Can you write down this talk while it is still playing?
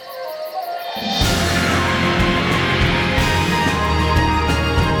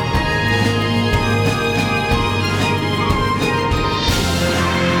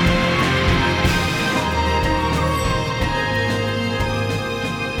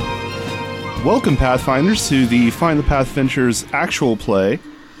Welcome, Pathfinders, to the Find the Pathfinders actual play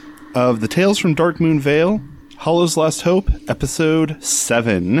of the Tales from Darkmoon Vale, Hollow's Last Hope, Episode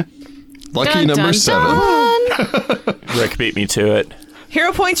 7. Lucky Dun, number dun, 7. dun. Rick beat me to it.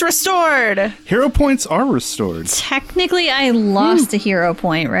 Hero points restored. Hero points are restored. Technically, I lost a hero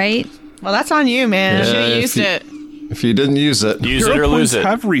point, right? Well, that's on you, man. Yeah. Should have if used you- it. If you didn't use it, Use Hero it or points lose it.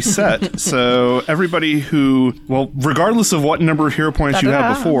 have reset, so everybody who, well, regardless of what number of hero points you had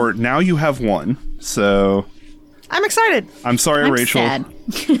Da-da-da. before, now you have one. So, I'm excited. I'm sorry, I'm Rachel. sad.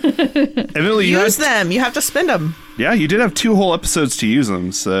 Emily, you Use had, them. You have to spend them. yeah, you did have 2 whole episodes to use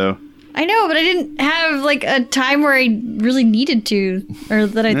them, so... I know, but I didn't have like a time where I really needed to, or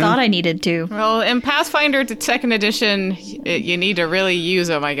that I thought I needed to. Well, in Pathfinder to 2nd edition, you need to really use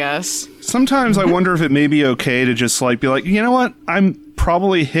them, I guess. Sometimes I wonder if it may be okay to just like be like, you know what, I'm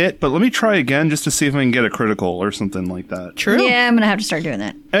probably hit, but let me try again just to see if I can get a critical or something like that. True. Yeah, I'm gonna have to start doing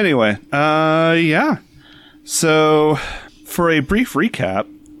that. Anyway, yeah. So, for a brief recap,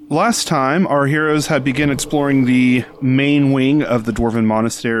 last time our heroes had begun exploring the main wing of the Dwarven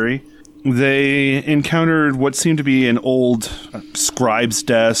Monastery. They encountered what seemed to be an old scribe's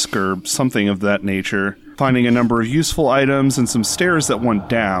desk or something of that nature, finding a number of useful items and some stairs that went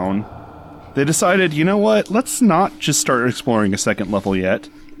down. They decided, you know what, let's not just start exploring a second level yet.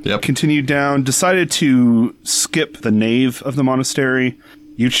 Yep. Continued down, decided to skip the nave of the monastery.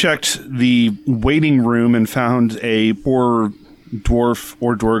 You checked the waiting room and found a poor dwarf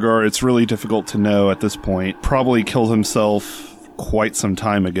or Dwargar. It's really difficult to know at this point. Probably killed himself quite some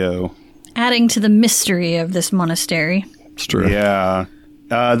time ago. Adding to the mystery of this monastery. it's true. Yeah.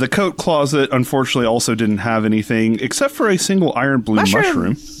 The coat closet, unfortunately, also didn't have anything except for a single iron blue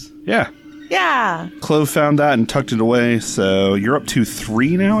mushroom. Yeah. Yeah. Clove found that and tucked it away, so you're up to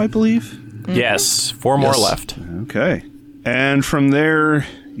 3 now, I believe? Yes, 4 more Yes. left. Okay. And from there,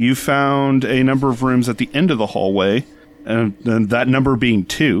 you found a number of rooms at the end of the hallway, and that number being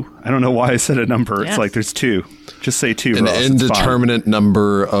 2. I don't know why I said a number. It's Yeah. like there's 2. Just say 2, An Ross. It's fine. indeterminate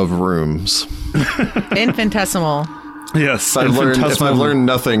number of rooms. Infinitesimal. Yes. If I've infinitesimal. learned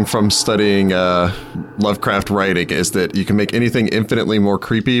nothing from studying Lovecraft writing, is that you can make anything infinitely more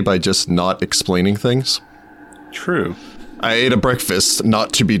creepy by just not explaining things. True. I ate a breakfast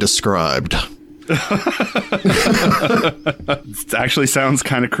not to be described. It actually sounds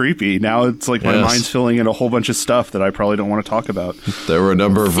kind of creepy. Now it's like my Yes. mind's filling in a whole bunch of stuff that I probably don't want to talk about. There were a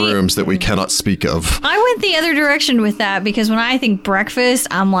number of rooms that we cannot speak of. I went the other direction with that because when I think breakfast,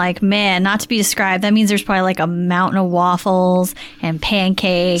 I'm like, man, not to be described. That means there's probably like a mountain of waffles and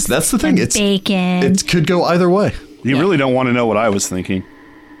pancakes. That's the thing. and It's bacon. It could go either way. You really don't want to know what I was thinking.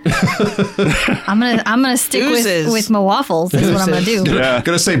 I'm gonna stick Oozes. with my waffles. Is what I'm gonna do. Yeah.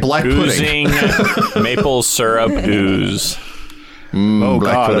 Gonna say black pudding. Oozing maple syrup ooze. Oh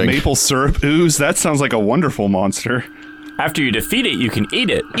black god, pudding. a maple syrup ooze? That sounds like a wonderful monster. After you defeat it, you can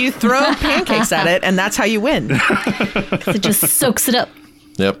eat it. You throw pancakes at it, and that's how you win. It just soaks it up.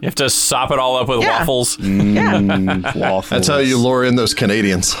 Yep. You have to sop it all up with Yeah. waffles. Yeah. Waffles. That's how you lure in those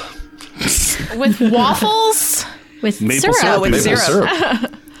Canadians. With waffles? With Maple syrup. syrup. with Maple syrup.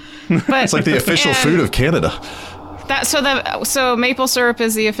 syrup. But It's like the official and food of Canada. so maple syrup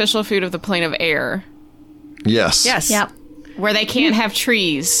is the official food of the plane of air, Yes. Yes. Yep. where they can't have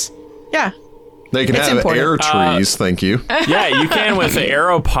trees. Yeah. They can It's have important. air trees, thank you. Yeah, you can with the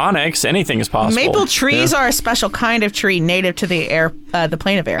aeroponics. Anything is possible. Maple trees are a special kind of tree native to the air, the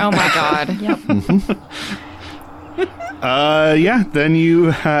plane of air. Oh my god. Yeah, then you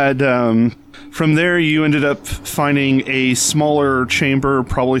had, from there you ended up finding a smaller chamber,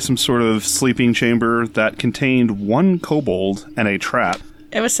 probably some sort of sleeping chamber that contained 1 kobold and a trap.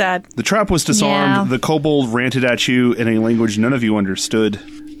 It was sad. The trap was disarmed, Yeah. the kobold ranted at you in a language none of you understood,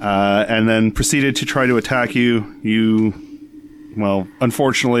 and then proceeded to try to attack you. You, well,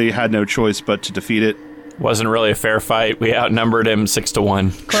 unfortunately had no choice but to defeat it. Wasn't really a fair fight. We outnumbered him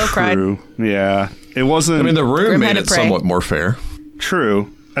 6-1. Clove cried. True. Yeah. It wasn't... I mean, the room Grim made had it to pray. somewhat more fair.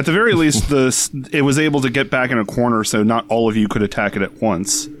 True. At the very least, it was able to get back in a corner, so not all of you could attack it at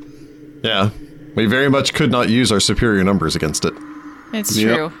once. Yeah. We very much could not use our superior numbers against it. It's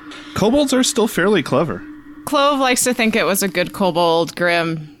Yep. true. Kobolds are still fairly clever. Clove likes to think it was a good kobold.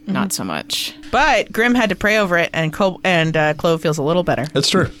 Grim, not so much. But Grim had to pray over it, and Clove feels a little better. It's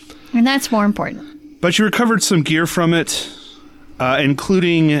true. And that's more important. But you recovered some gear from it,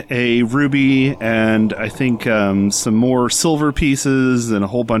 including a ruby and I think some more silver pieces and a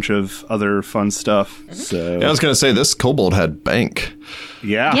whole bunch of other fun stuff. So, Yeah, I was going to say, this kobold had bank.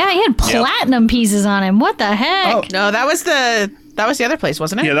 yeah. Yeah, he had platinum pieces on him. What the heck? No, that was the That was the other place,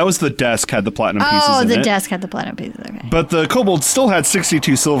 wasn't it? Yeah, that was the desk had the platinum pieces Oh, in the it. desk had the platinum pieces. Okay. But the kobold still had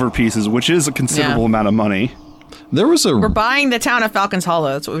 62 silver pieces, which is a considerable Yeah. amount of money. There was We're a buying the town of Falcon's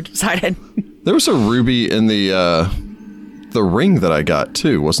Hollow. That's what we decided. ruby in the ring that I got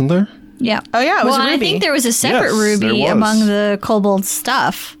too, wasn't there? Yeah. Oh, yeah, it was well, a I ruby. think there was a separate Yes, there ruby was. among the kobold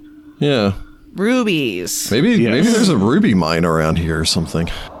stuff. Yeah. Rubies. Maybe Yes. there's a ruby mine around here or something.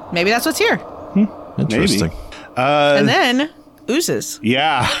 Maybe that's what's here. Interesting. And then oozes.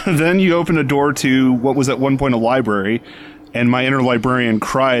 Yeah, then you open a door to what was at one point a library, and my inner librarian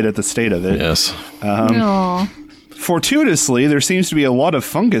cried at the state of it. Yes. Aw. Fortuitously, there seems to be a lot of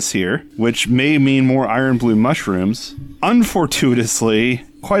fungus here, which may mean more iron blue mushrooms. Unfortuitously,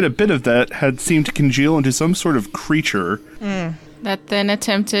 quite a bit of that had seemed to congeal into some sort of creature. That then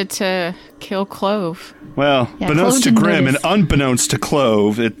attempted to kill Clove. Well, Yeah, beknownst Clove to didn't Grim and notice. unbeknownst to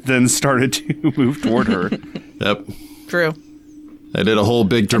Clove, it then started to move toward her. Yep. True. I did a whole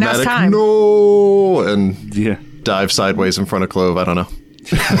big now it's dramatic time. no and Yeah. dive sideways in front of Clove. I don't know.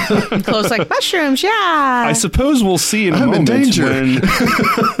 Close like mushrooms, yeah. I suppose we'll see in a I'm in moment danger.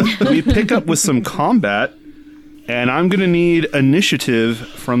 when we pick up with some combat, and I'm going to need initiative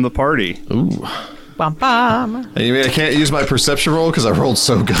from the party. Ooh. Bum bum. You mean I can't use my perception roll because I rolled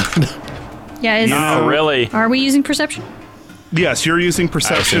so good? Yeah. Is, Oh, really? Are we using perception? Yes, you're using I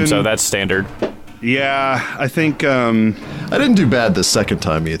perception. assume so. That's standard. Yeah, I think, I didn't do bad the second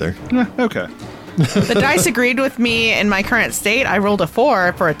time either. okay. The dice agreed with me in my current state. I rolled a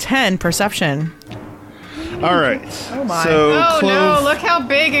 4 for a 10 perception. All right. Oh my. So, Oh Clove, no, look how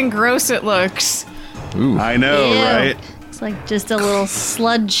big and gross it looks. Ooh. I know, Ew. right? It's like just a little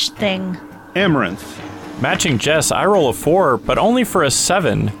sludge thing. Amaranth. Matching Jess, I roll a 4, but only for a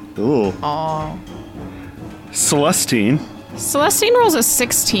 7. Ooh. Oh. Celestine. Celestine rolls a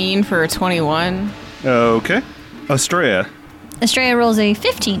 16 for a 21. Okay. Estrella. Estrella rolls a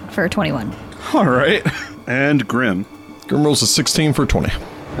 15 for a 21. All right. And Grim. Grim rolls a 16 for 20.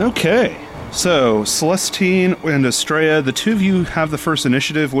 Okay. So, Celestine and Estrella, the two of you have the first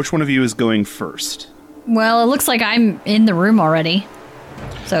initiative. Which one of you is going first? Well, it looks like I'm in the room already.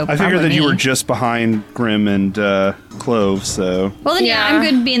 So I figured probably that you me. were just behind Grim and Clove, so... Well, then yeah, Yeah. I'm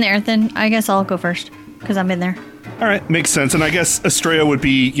good being there. Then I guess I'll go first because I'm in there. All right, makes sense. And I guess Estrella would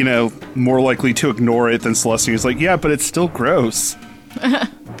be, more likely to ignore it than Celestine. He's like, yeah, but it's still gross. All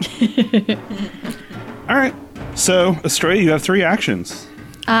right. So, Estrella, you have 3 actions.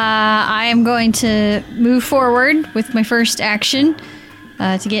 I am going to move forward with my first action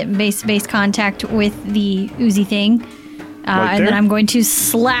to get base contact with the oozy thing. Right And then there. I'm going to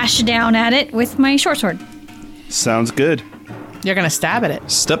slash down at it with my short sword. Sounds good. You're going to stab at it.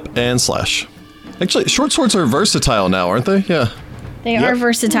 Step and slash. Actually, short swords are versatile now, aren't they? Yeah. They Yep. are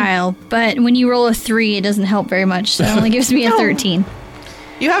versatile, but when you roll a 3, it doesn't help very much. So it only gives me a 13.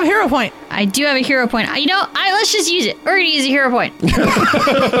 You have a hero point. I do have a hero point. Let's just use it. We're going to use a hero point. Because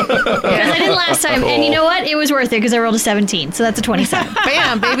I did last time. And you know what? It was worth it because I rolled a 17. So that's a 27.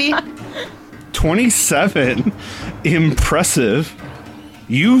 Bam, baby. 27. Impressive.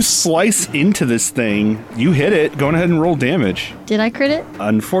 You slice into this thing. You hit it. Go ahead and roll damage. Did I crit it?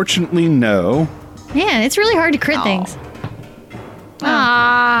 Unfortunately, no. Man, it's really hard to crit things.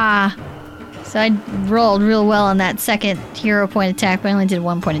 Ah. So I rolled real well on that second hero point attack, but I only did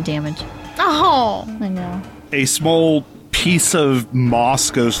 1 point of damage. Oh. I know. A small piece of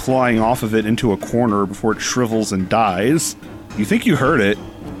moss goes flying off of it into a corner before it shrivels and dies. You think you heard it.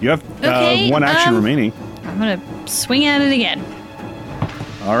 You have Okay, 1 action remaining. I'm going to swing at it again.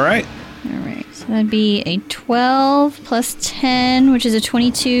 All right. All right. So that'd be a 12 plus 10, which is a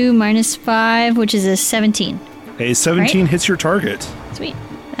 22, minus 5, which is a 17. A 17 Right. hits your target. Sweet.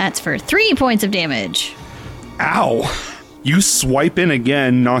 That's for 3 points of damage. Ow! You swipe in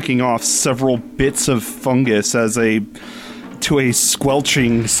again, knocking off several bits of fungus to a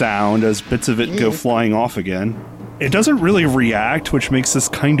squelching sound as bits of it go flying off again. It doesn't really react, which makes this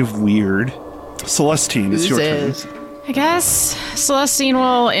kind of weird. Celestine, it's your turn. Oozes. I guess Celestine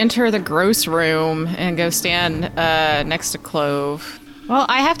will enter the gross room and go stand next to Clove. Well,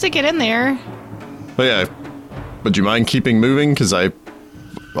 I have to get in there. But yeah, would you mind keeping moving? Because I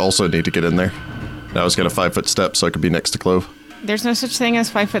also need to get in there. I was got a 5-foot step, so I could be next to Clove. There's no such thing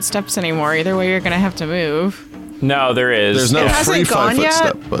as 5-foot steps anymore. Either way, you're going to have to move. No, there is. There's no It hasn't free gone 5-foot yet?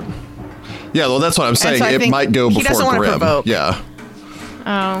 step, but yeah, well, that's what I'm saying. so I It think might go he before doesn't wanna Grim. provoke. Yeah.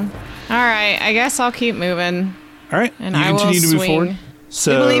 Oh. All right. I guess I'll keep moving. All right, And you I will continue to move swing. forward.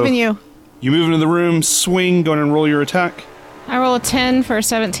 So We believe in you. You move into the room, swing, go ahead and roll your attack. I roll a 10 for a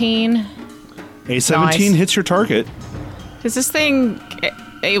 17. A 17 Nice. hits your target. Is this thing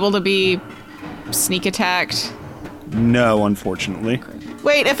able to be sneak attacked? No, unfortunately.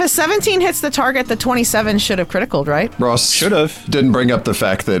 Wait, if a 17 hits the target, the 27 should have criticaled, right? Ross Should've. didn't bring up the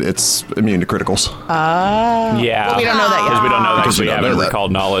fact that it's immune to criticals. Yeah. Well, we don't know that yet. Because we don't know that Because we we don't haven't know that.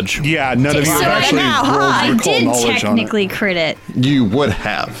 recalled knowledge. Yeah, none of you So have actually now, rolled I recall did knowledge on it. technically crit it. You would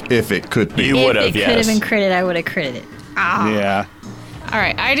have if it could be. You If would have, it could have yes. been critted, I would have critted it. Yeah. All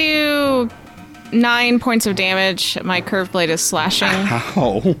right, I do 9 points of damage. My curved blade is slashing.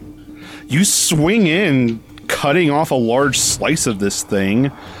 Oh. You swing in, cutting off a large slice of this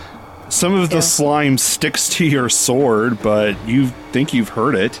thing. Some of the slime sticks to your sword, but you think you've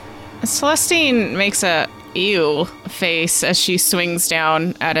hurt it. Celestine makes a ew face as she swings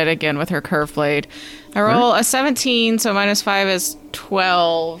down at it again with her curved blade. I roll a 17, so minus 5 is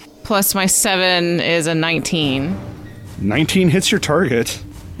 12, plus my 7 is a 19. 19 hits your target.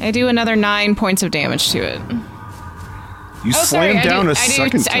 I do another 9 points of damage to it. You slam down a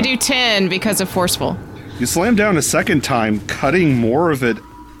second time. I do 10 because of forceful. You slam down a second time, cutting more of it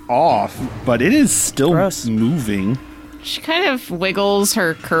off, but it is still Gross. moving. She kind of wiggles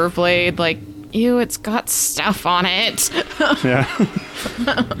her curved blade like, ew, it's got stuff on it. Yeah.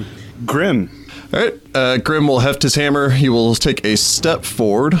 Grim. All right, Grim will heft his hammer. He will take a step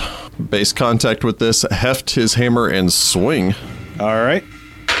forward, base contact with this, heft his hammer, and swing. All right.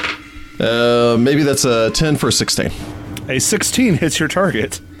 Maybe that's a 10 for 16. A 16 hits your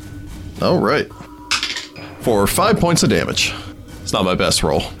target. All right. For 5 points of damage. It's not my best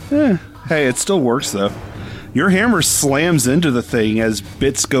roll. Hey, it still works, though. Your hammer slams into the thing as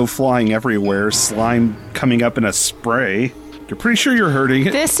bits go flying everywhere, slime coming up in a spray. You're pretty sure you're hurting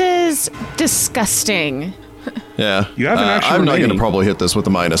it. This is disgusting. Yeah. You have an actual I'm not going to remaining. probably hit this with a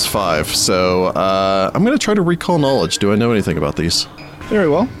minus 5, so I'm going to try to recall knowledge. Do I know anything about these? Very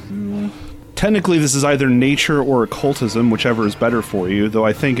well. Technically, this is either nature or occultism, whichever is better for you, though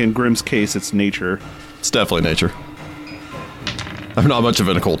I think in Grim's case, it's nature. It's definitely nature. I'm not much of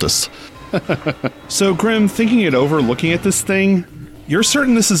an occultist. So, Grim, thinking it over, looking at this thing, you're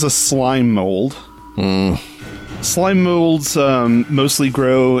certain this is a slime mold. Slime molds mostly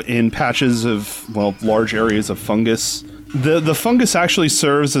grow in patches of, well, large areas of fungus. The fungus actually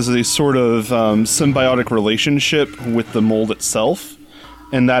serves as a sort of symbiotic relationship with the mold itself,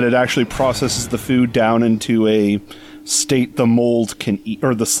 in that it actually processes the food down into a state the mold can eat,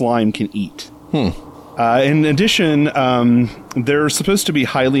 or the slime can eat. In addition, they're supposed to be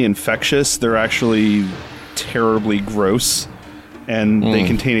highly infectious. They're actually terribly gross, and they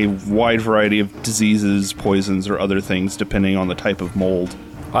contain a wide variety of diseases, poisons, or other things, depending on the type of mold.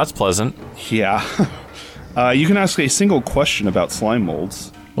 Well, that's pleasant. Yeah. You can ask a single question about slime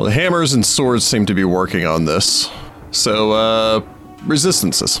molds. Well, the hammers and swords seem to be working on this. So,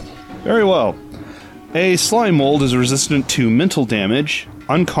 resistances. Very well. A slime mold is resistant to mental damage,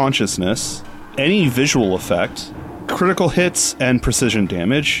 unconsciousness, any visual effect, critical hits, and precision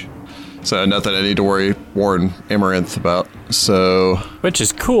damage. So, nothing I need to warn Amaranth about. So, Which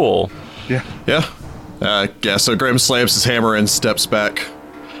is cool. Yeah. yeah, so Grim slams his hammer and steps back.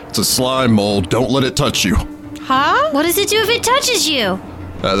 It's a slime mold. Don't let it touch you. Huh? What does it do if it touches you?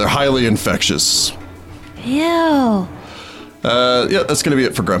 They're highly infectious. Ew. Yeah, that's going to be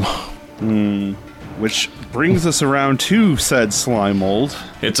it for Grim. Which brings us around to said slime mold.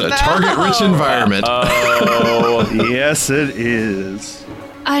 It's a target-rich environment. Yes, it is.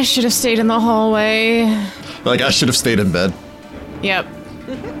 I should have stayed in the hallway. Like, I should have stayed in bed. Yep.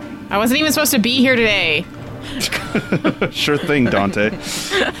 I wasn't even supposed to be here today. Sure thing, Dante.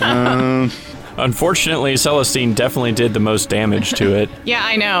 Unfortunately, Celestine definitely did the most damage to it Yeah,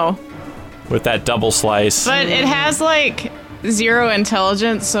 I know. with that double slice. But it has, like, 0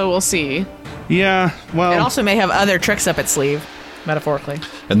 intelligence, so we'll see. Yeah, well, It also may have other tricks up its sleeve, metaphorically.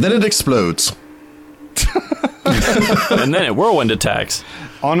 And then it explodes. And then it whirlwind attacks.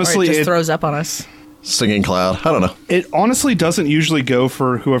 Or honestly, it just it, throws up on us. Singing cloud. I don't know. it honestly doesn't usually go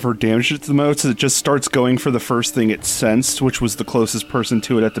for whoever damaged it the most. It just starts going for the first thing it sensed, which was the closest person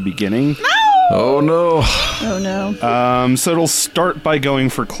to it at the beginning. Oh, no. Oh no. So it'll start by going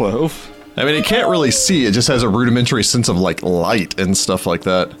for Clove. I mean, it can't really see. It just has a rudimentary sense of, like, light and stuff like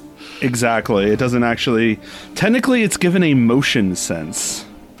that. Exactly. It doesn't actually... Technically, it's given a motion sense.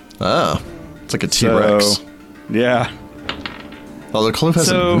 Ah. It's like a T-Rex. So, yeah. Although Clove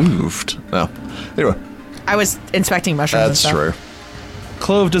hasn't So- moved. No. Anyway, I was inspecting mushrooms and that's stuff. true.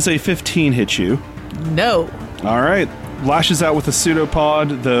 Clove does a 15 hit you. No. All right. Lashes out with a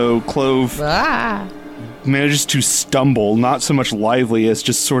pseudopod, though Clove Ah. manages to stumble, not so much lively as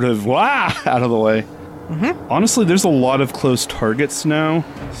just sort of wah out of the way. Honestly, there's a lot of close targets now,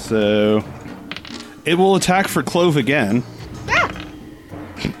 so it will attack for Clove again.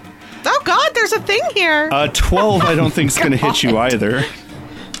 Oh God, there's there's a thing here. 12 I don't think is going to hit you either.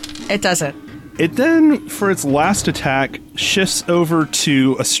 It doesn't. It then, for its last attack, shifts over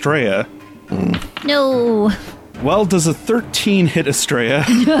to Estrella. No. Well, does a 13 hit Estrella?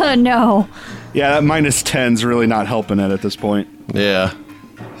 No. Yeah, that minus 10's really not helping it at this point. Yeah.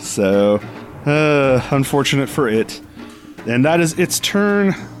 So, unfortunate for it. And that is its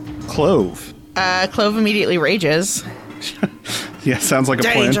turn. Clove. Clove immediately rages. Yeah, sounds like a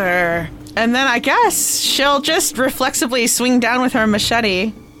plan. Danger. And then I guess she'll just reflexively swing down with her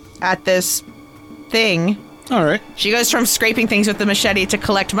machete at this thing. All right. She goes from scraping things with the machete to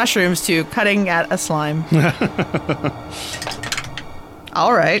collect mushrooms to cutting at a slime.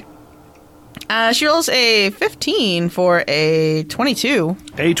 All right. She rolls a 15 for a 22.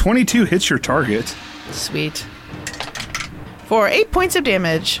 A 22 hits your target. Sweet. For 8 points of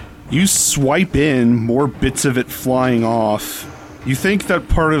damage. You swipe in, more bits of it flying off. You think that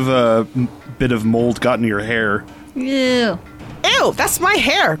part of a bit of mold got into your hair. Ew. Ew, that's my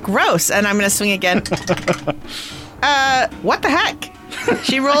hair. Gross. And I'm going to swing again. What the heck?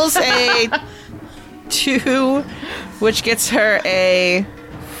 She rolls a 2, which gets her a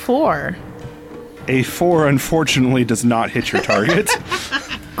 4. A 4, unfortunately, does not hit your target.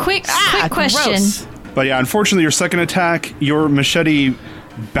 Quick question. Gross. But yeah, unfortunately, your second attack, your machete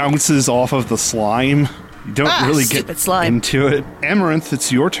bounces off of the slime. You don't really get stupid slime. into it. Amaranth,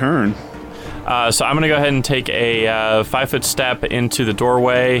 it's your turn. So I'm going to go ahead and take a 5-foot step into the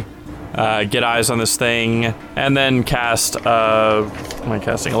doorway, get eyes on this thing, and then cast, am I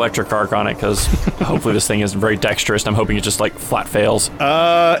casting Electric Arc on it? Because hopefully this thing isn't very dexterous, and I'm hoping it just, like, flat fails.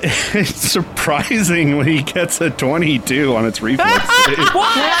 It surprisingly gets a 22 on its reflex save.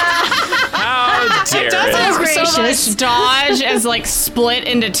 How dare Does it? it so gracious. much dodge as like split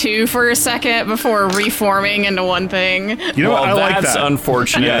into two for a second before reforming into one thing? You know what? I like that's that.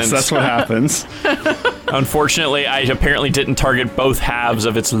 unfortunate. Yes, that's what happens. Unfortunately, I apparently didn't target both halves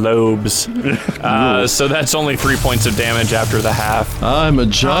of its lobes. So that's only 3 points of damage after the half. I'm a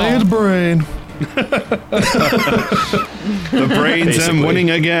giant brain. The brains Basically. am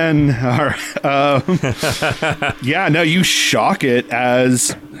winning again. All right. Yeah, no, you shock it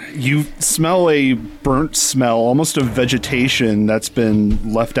as you smell a burnt smell, almost of vegetation that's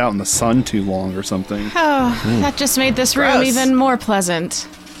been left out in the sun too long or something. Oh, that just made this room Gross. even more pleasant.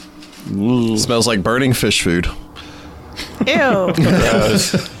 Smells like burning fish food. Ew.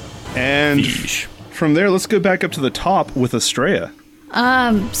 And from there, let's go back up to the top with Estrella.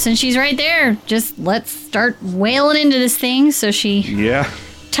 Since she's right there, just let's start wailing into this thing. So she Yeah.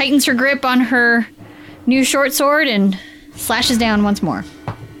 tightens her grip on her new short sword and slashes down once more.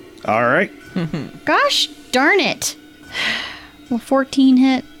 All right. Gosh darn it. Will 14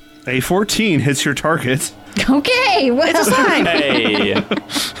 hit? A 14 hits your target. Okay, well, It's a slime. Hey,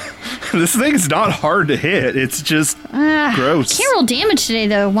 This thing's not hard to hit. It's just gross. can't roll damage today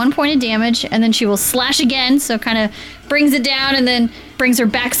though. 1 point of damage, and then she will slash again. So kind of brings it down, and then brings her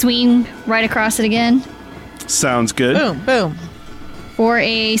back swing right across it again Sounds good. Boom, boom. for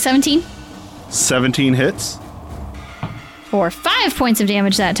a 17 17 hits. for 5 points of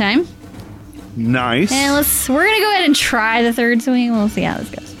damage that time. Nice. And we're gonna go ahead and try the third swing. We'll see how this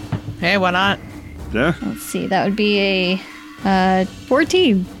goes. Hey, why not? Yeah. Let's see. That would be a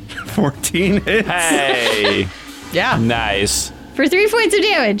 14 14 hits. hey, Yeah, nice. for 3 points of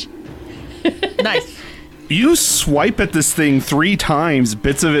damage. nice. You swipe at this thing 3 times,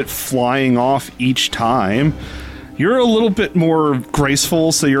 bits of it flying off each time. You're a little bit more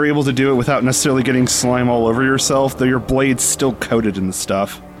graceful, so you're able to do it without necessarily getting slime all over yourself, though your blade's still coated in the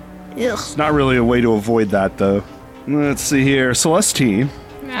stuff. It's not really a way to avoid that, though. Let's see here. Celestine.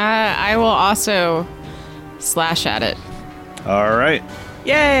 I will also slash at it. All right.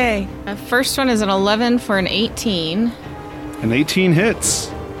 Yay. First one is an 11 for an 18. An 18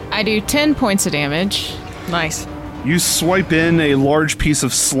 hits. I do 10 points of damage. Nice. You swipe in a large piece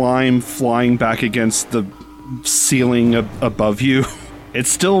of slime flying back against the ceiling above you. It's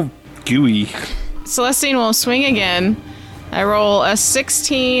still gooey. Celestine will swing again. I roll a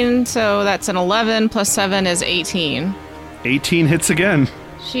 16, so that's an 11 plus 7 is 18. 18 hits again.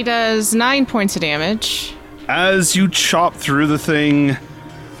 She does 9 points of damage. As you chop through the thing,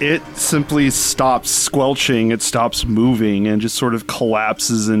 it simply stops squelching, it stops moving, and just sort of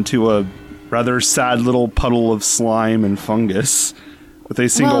collapses into a rather sad little puddle of slime and fungus with a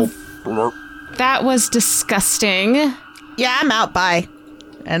single... That was disgusting. Yeah, I'm out. Bye.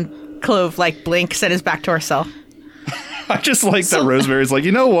 And Clove blinks and is back to herself. I just like that Rosemary's like,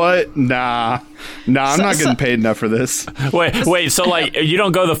 you know what? Nah, I'm not getting paid enough for this. Wait, so like you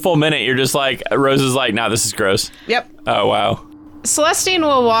don't go the full minute, you're just like, Rose is like, nah, this is gross. Yep. Oh, wow. Celestine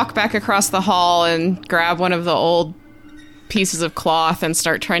will walk back across the hall and grab one of the old pieces of cloth and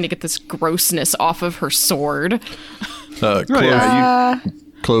start trying to get this grossness off of her sword. Clove,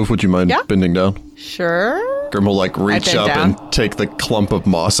 Clove, would you mind bending down? Sure. Grim will reach bend up down. and take the clump of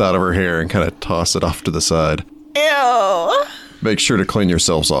moss out of her hair and kind of toss it off to the side. Ew. Make sure to clean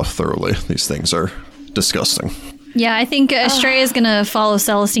yourselves off thoroughly. These things are disgusting. Yeah, I think Estrella is going to follow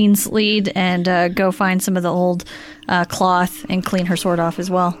Celestine's lead and go find some of the old cloth and clean her sword off as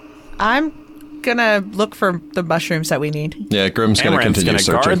well. I'm gonna look for the mushrooms that we need. Yeah, Grim's going to Amaranth's continue gonna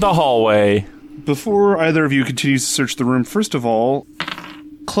searching. guard the hallway. Before either of you continues to search the room, first of all,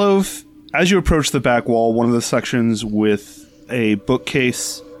 Clove, as you approach the back wall, one of the sections with a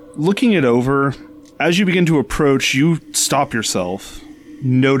bookcase, looking it over, as you begin to approach, you stop yourself,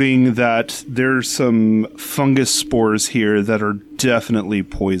 noting that there's some fungus spores here that are definitely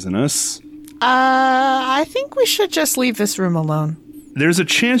poisonous. I think we should just leave this room alone. There's a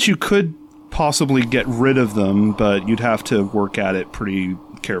chance you could possibly get rid of them, but you'd have to work at it pretty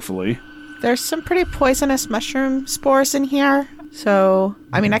carefully. There's some pretty poisonous mushroom spores in here. So,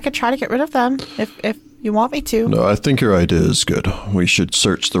 I mean, I could try to get rid of them if you want me to. No, I think your idea is good. We should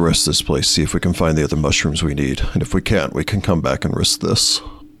search the rest of this place, see if we can find the other mushrooms we need. And if we can't, we can come back and risk this.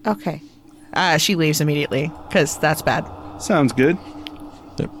 Okay. She leaves immediately, because that's bad. Sounds good.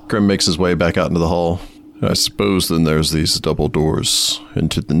 Yep. Grim makes his way back out into the hall. I suppose then there's these double doors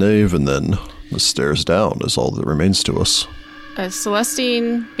into the nave, and then the stairs down is all that remains to us.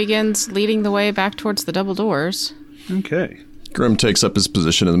 Celestine begins leading the way back towards the double doors. Okay. Grim takes up his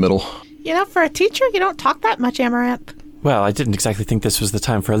position in the middle. You know, for a teacher, you don't talk that much, Amaranth. Well, I didn't exactly think this was the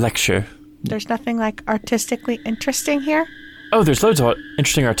time for a lecture. There's nothing, artistically interesting here? Oh, there's loads of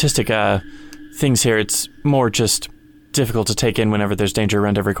interesting artistic things here. It's more just difficult to take in whenever there's danger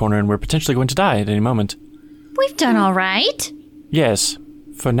around every corner and we're potentially going to die at any moment. We've done all right. Yes,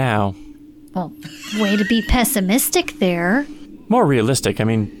 for now. Well, way to be pessimistic there. More realistic. I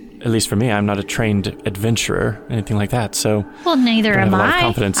mean, at least for me, I'm not a trained adventurer, anything like that, so... Well, neither I am don't have a lot of I.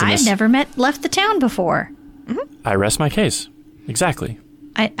 confidence in I've this. never left the town before. I rest my case. Exactly.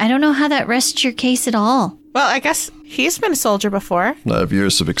 I don't know how that rests your case at all. Well, I guess he's been a soldier before. I have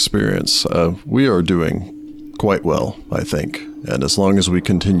years of experience. We are doing quite well, I think. And as long as we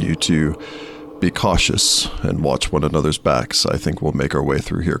continue to be cautious and watch one another's backs, I think we'll make our way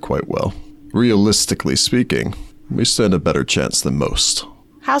through here quite well. Realistically speaking, we stand a better chance than most.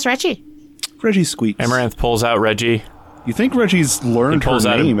 How's Reggie? Reggie squeaks. Amaranth pulls out Reggie. You think Reggie's He learned her pulls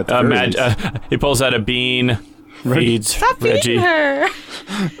out name at the very least. he pulls out a bean, feeds Stop Reggie. feeding her.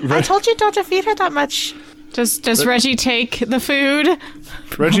 I told you don't to feed her that much. Does Reggie take the food? Reggie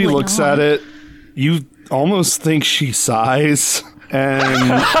Probably looks not. at it. You almost think she sighs,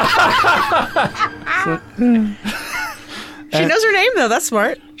 and She knows her name, though. That's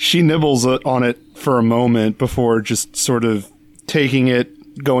smart. she nibbles on it for a moment before just sort of taking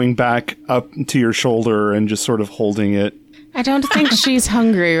it, going back up to your shoulder, and just sort of holding it. I don't think she's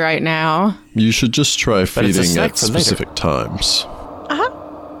hungry right now. You should just try it's a feeding snack at for later. specific times. Uh-huh.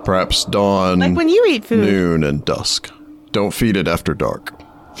 Perhaps dawn, Like when you eat food. noon, and dusk. Don't feed it after dark.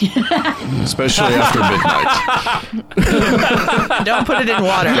 Especially after midnight. Don't put it in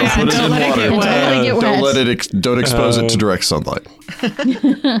water. Yeah, Put it don't in let it water. get wet. Don't let it get Don't wet. let it don't expose it to direct sunlight.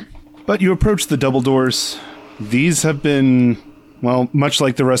 But you approach the double doors. These have been, well, much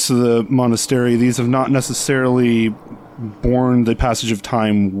like the rest of the monastery, these have not necessarily borne the passage of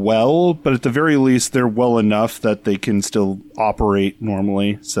time well, but at the very least, they're well enough that they can still operate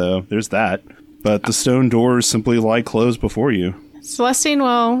normally. So there's that. But the stone doors simply lie closed before you. Celestine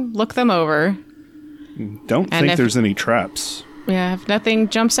will look them over. Don't And think if- there's any traps. Yeah, if nothing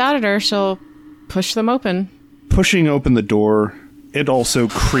jumps out at her, she'll push them open. Pushing open the door, it also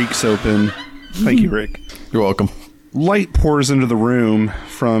creaks open. Thank you, Rick. You're welcome. Light pours into the room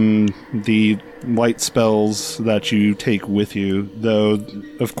from the light spells that you take with you, though,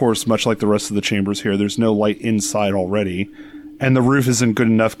 of course, much like the rest of the chambers here, there's no light inside already, and the roof is in good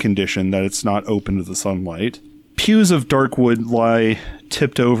enough condition that it's not open to the sunlight. Pews of dark wood lie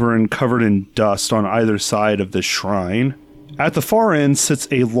tipped over and covered in dust on either side of this shrine. At the far end sits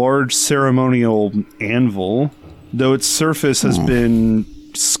a large ceremonial anvil, though its surface has been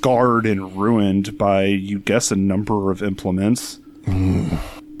scarred and ruined by, you guess, a number of implements.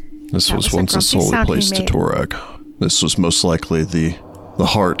 This was was a once a grumpy solar sound he place to made. Torag. This was most likely the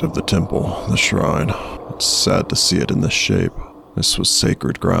heart of the temple, the shrine. It's sad to see it in this shape. This was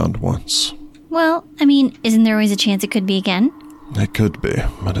sacred ground once. Well, I mean, isn't there always a chance it could be again? It could be,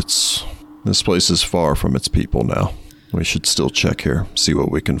 but this place is far from its people now. We should still check here, see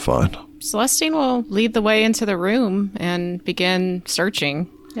what we can find. Celestine will lead the way into the room and begin searching.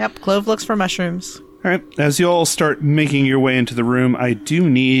 Yep, Clove looks for mushrooms. All right, as you all start making your way into the room, I do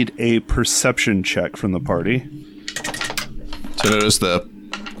need a perception check from the party. So notice the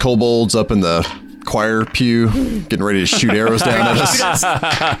kobolds up in the choir pew getting ready to shoot arrows down at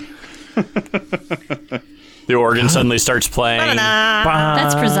us. The organ suddenly starts playing.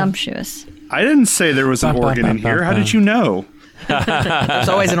 That's presumptuous. I didn't say there was an organ in here. How did you know? There's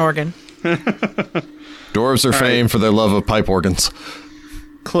always an organ. Dwarves are famed for their love of pipe organs.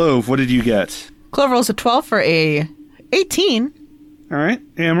 Clove, what did you get? Clove rolls a 12 for a 18. All right,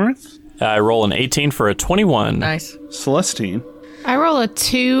 Amaranth, I roll an 18 for a 21. Nice. Celestine. I roll a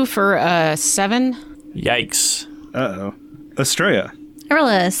 2 for a 7. Yikes. Uh-oh. Estrella. I roll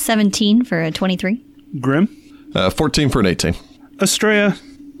a 17 for a 23. Grim. 14 for an 18. Estrella.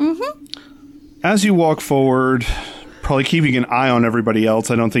 As you walk forward, probably keeping an eye on everybody else,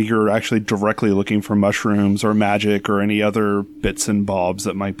 I don't think you're actually directly looking for mushrooms or magic or any other bits and bobs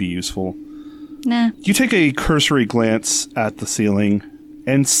that might be useful. Nah. You take a cursory glance at the ceiling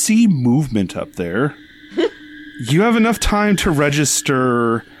and see movement up there. You have enough time to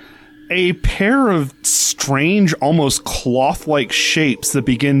register a pair of strange, almost cloth-like shapes that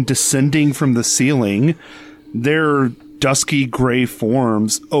begin descending from the ceiling. They're dusky gray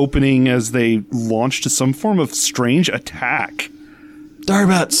forms opening as they launch to some form of strange attack.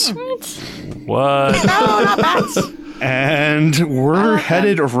 Darbats! What? No, not bats. And we're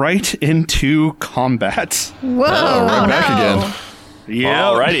headed right into combat. Whoa. Right back again. Yeah.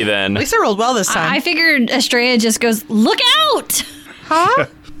 Alrighty then. At least I rolled well this time. I figured Estrella just goes, look out! Huh?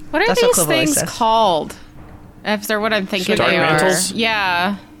 What are That's what these Clove always things says. called? If they're what I'm thinking Dark they mantles? are.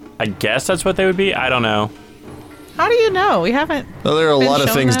 Yeah. I guess that's what they would be. I don't know. How do you know? We haven't. Well, there are a Been lot of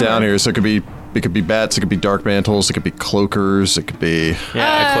shown things that, down or- here. So it could be bats, it could be dark mantles, it could be cloakers, it could be...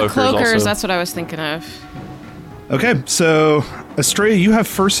 Yeah, cloakers, also. That's what I was thinking of. Okay, so Estrella, you have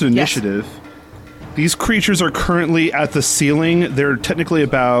first initiative. These creatures are currently at the ceiling. They're currently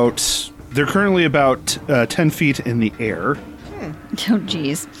about 10 feet in the air. Oh,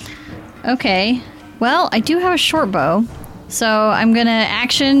 jeez. Okay. Well, I do have a short bow, so I'm gonna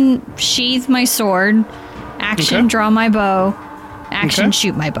action sheath my sword, action Okay. draw my bow, action Okay.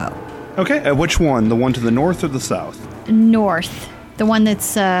 shoot my bow. Okay, which one? The one to the north or the south? North. The one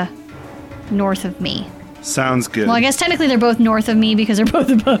that's north of me. Sounds good. Well, I guess technically they're both north of me because they're both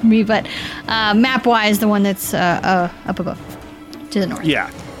above me, but map-wise, the one that's up above, to the north. Yeah.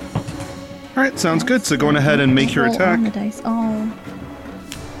 All right, sounds good. So going ahead and make your Roll attack. on the dice. Oh.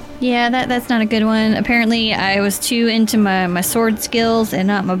 Yeah, that's not a good one. Apparently, I was too into my sword skills and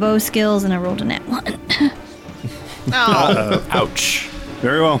not my bow skills, and I rolled a nat 1. Oh. Ouch.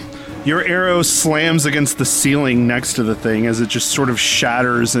 Very well. Your arrow slams against the ceiling next to the thing as it just sort of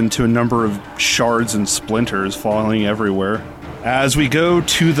shatters into a number of shards and splinters falling everywhere. As we go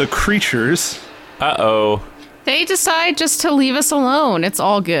to the creatures, Uh-oh. They decide just to leave us alone. It's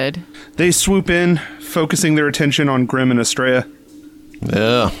all good. they swoop in, focusing their attention on Grim and Estrella.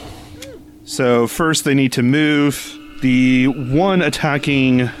 Yeah. So first they need to move. The one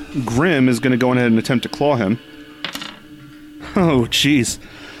attacking Grim is going to go ahead and attempt to claw him. Oh, jeez.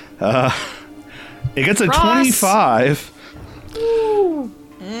 It gets a Ross! 25,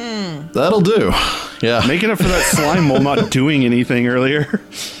 That'll do. Yeah. making up for that slime mold not doing anything earlier.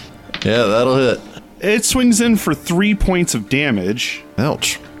 Yeah, that'll hit. It swings in for 3 points of damage,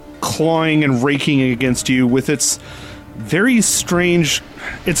 Ouch. clawing and raking against you with its very strange...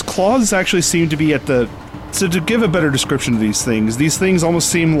 Its claws actually seem to be at the... So to give a better description of these things almost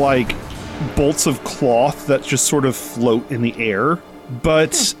seem like bolts of cloth that just sort of float in the air.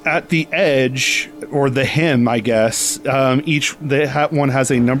 But at the edge, or the hem, I guess, one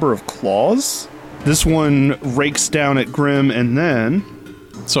has a number of claws. This one rakes down at Grim, and then...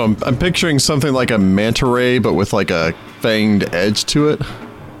 So I'm picturing something like a manta ray, but with like a fanged edge to it. I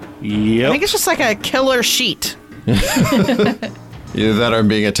Yep. think it's just like a killer sheet. Either that or I'm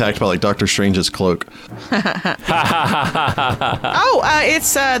being attacked by like Doctor Strange's cloak. It's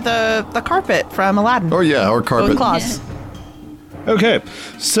the carpet from Aladdin. Or yeah, or With carpet. claws. Okay,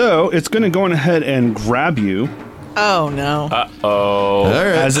 so it's going to go on ahead and grab you Oh, no. Oh. All right.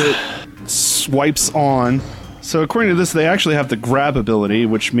 as it swipes on. So according to this, they actually have the grab ability,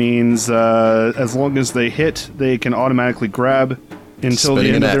 which means as long as they hit, they can automatically grab until Spinning the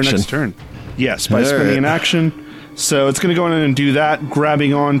end an of their action. next turn. Yes, by All spinning right. an action. So it's going to go in and do that,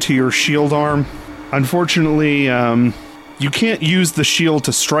 grabbing onto your shield arm. Unfortunately, you can't use the shield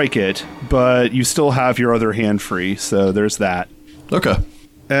to strike it, but you still have your other hand free, so there's that. Okay.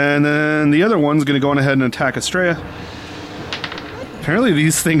 And then the other one's going to go on ahead and attack Estrella. Apparently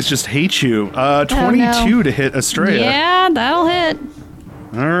these things just hate you. 22 to hit Estrella. Yeah, that'll hit.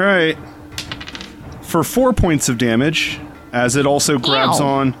 All right. For 4 points of damage, as it also grabs Ow.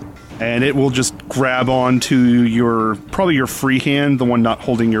 on, and it will just grab on to probably your free hand, the one not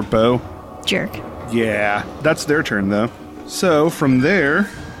holding your bow. Jerk. Yeah, that's their turn, though. So, from there,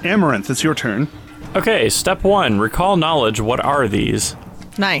 Amaranth, it's your turn. Okay, step 1, recall knowledge. What are these?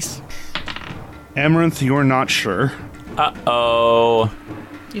 Nice. Amaranth, you're not sure. Uh-oh.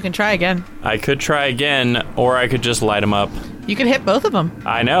 You can try again. I could try again, or I could just light them up. You can hit both of them.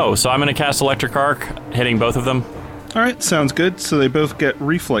 I know, so I'm going to cast Electric Arc, hitting both of them. All right, sounds good. So they both get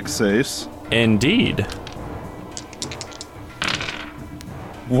reflex saves. Indeed.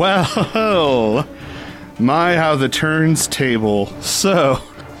 Well, my, how the turns table. So,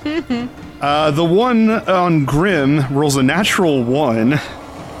 the one on Grim rolls a natural 1.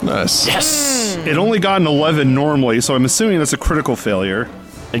 Nice. Yes! It only got an 11 normally, so I'm assuming that's a critical failure.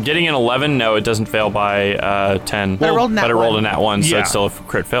 And getting an 11, no, it doesn't fail by 10. But it rolled a nat But it rolled a one. nat 1, so Yeah. it's still a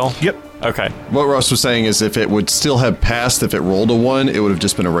crit fail? Yep. Okay. What Ross was saying is if it would still have passed if it rolled a 1, it would have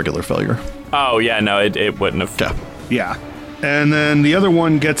just been a regular failure. Oh, yeah, no, it wouldn't have. Yeah. Yeah. And then the other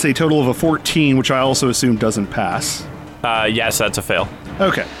one gets a total of a 14, which I also assume doesn't pass. Yes, that's a fail.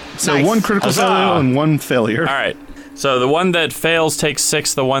 Okay. So Nice. one critical Huzzah. failure and one failure. All right. So the one that fails takes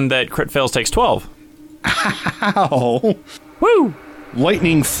 6, the one that crit fails takes 12. Ow. Woo!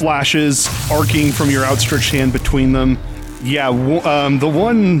 Lightning flashes arcing from your outstretched hand between them. Yeah, the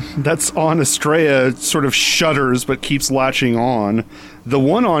one that's on Estrella sort of shudders but keeps latching on. The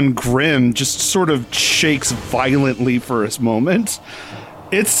one on Grim just sort of shakes violently for a moment.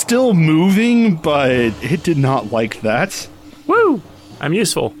 It's still moving, but it did not like that. Woo! I'm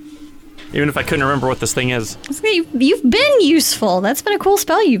useful. Even if I couldn't remember what this thing is. You've been useful. That's been a cool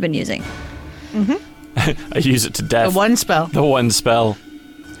spell you've been using. I use it to The death. one spell. The one spell.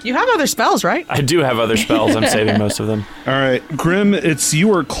 You have other spells, right? I do have other spells. I'm saving most of them. All right, Grim, it's you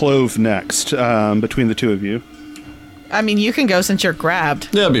or Clove next, between the two of you. I mean, you can go since you're grabbed.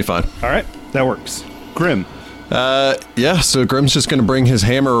 Yeah, it'll be fine. All right, that works. Grim. Yeah, so Grim's just gonna bring his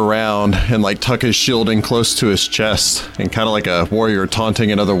hammer around and like tuck his shield in close to his chest and kind of like a warrior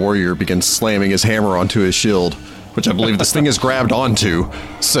taunting another warrior begins slamming his hammer onto his shield, which I believe this thing is grabbed onto.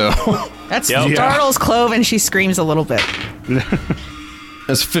 So That's Yep. startles Clove, and she screams a little bit.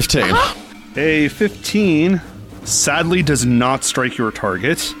 that's 15. A 15 sadly does not strike your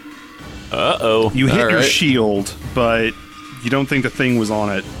target. Uh-oh. You hit All your right. shield, but you don't think the thing was on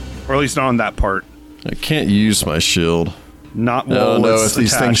it. Or at least not on that part. I can't use my shield. Not I while don't know it's if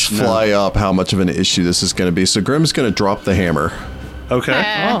these things attached, no. fly up, how much of an issue this is going to be. So Grim's going to drop the hammer.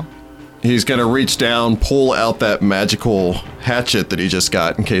 Okay. Oh. He's going to reach down, pull out that magical hatchet that he just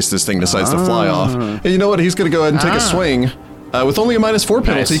got in case this thing decides to fly off. And you know what? He's going to go ahead and take a swing with only a -4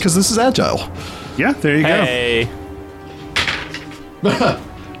 penalty Nice. because this is agile. Yeah, there you Hey.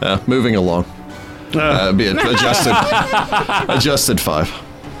 Moving along. Be adjusted. Adjusted 5. go.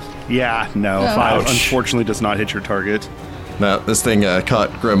 Yeah, no. 5 Ouch. unfortunately does not hit your target. Now, this thing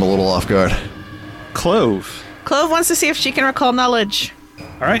caught Grim a little off guard. Clove. Clove wants to see if she can recall knowledge.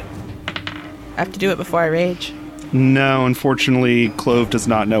 All right. I have to do it before I rage. No, unfortunately, Clove does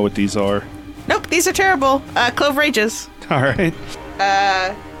not know what these are. Nope, these are terrible. Clove rages. All right.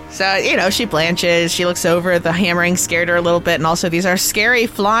 So, you know, she blanches. She looks over. The hammering scared her a little bit. And also, these are scary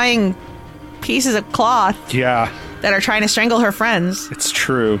flying pieces of cloth Yeah, that are trying to strangle her friends. it's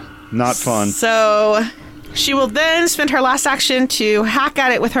true. Not fun. So, she will then spend her last action to hack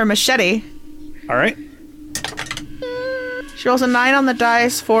at it with her machete. All right. She rolls a 9 on the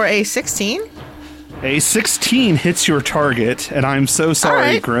dice for a 16. A 16 hits your target, and I'm so sorry, All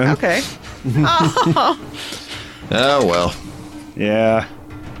right. Grim. Okay. Oh, well. Yeah.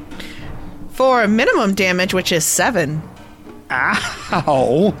 For minimum damage, which is 7.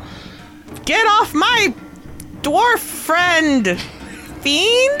 Ow. Get off my dwarf friend,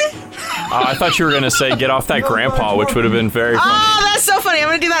 fiend! I thought you were going to say get off that grandpa, which would have been very funny. Oh, that's so funny. I'm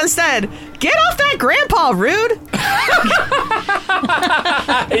going to do that instead. Get off that grandpa, rude!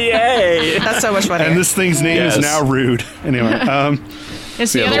 Yay! That's so much funnier. And this thing's name Yes. is now Rude. Anyway,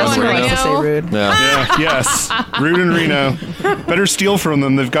 Is the Yeah, the other ones one where I like to say Reno? rude. Yeah. yeah, yes. Rude and Reno. Better steal from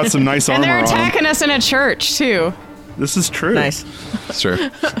them. They've got some nice And armor they're on. attacking us in a church, too. This is true. Nice. Sure.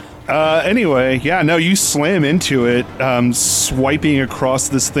 Anyway, yeah, no, you slam into it, swiping across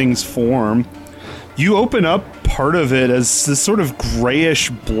this thing's form. You open up part of it as this sort of grayish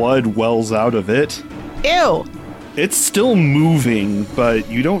blood wells out of it. Ew. It's still moving, but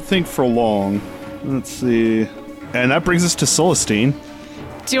you don't think for long. Let's see. And that brings us to Celestine.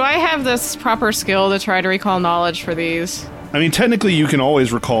 Do I have this proper skill to try to recall knowledge for these? I mean, technically, you can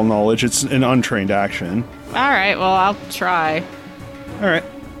always recall knowledge. It's an untrained action. All right, well, I'll try. All right.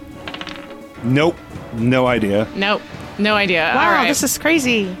 Nope. No idea. Nope, no idea. Wow, All right. this is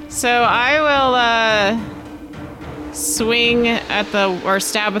crazy. So I will swing at or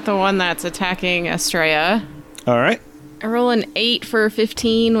stab at the one that's attacking Estrella. All right. I roll an 8 for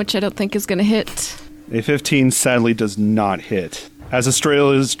 15, which I don't think is going to hit. A 15 sadly does not hit. As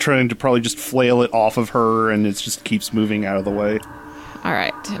Estrella is trying to probably just flail it off of her, and it just keeps moving out of the way. All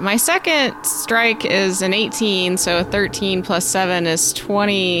right. My second strike is an 18, so 13 plus 7 is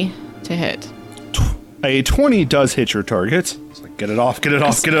 20 to hit. A 20 does hit your target. It's like, get it off, get it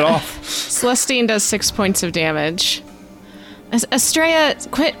off, get it off. Celestine does 6 points of damage. Estrella,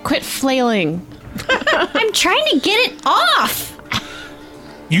 quit flailing. I'm trying to get it off.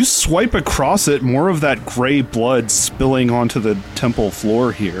 You swipe across it, more of that gray blood spilling onto the temple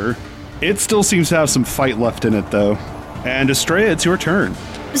floor here. It still seems to have some fight left in it, though. And Estrella, it's your turn.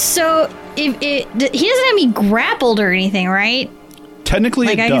 So if he doesn't have me grappled or anything, right? Technically,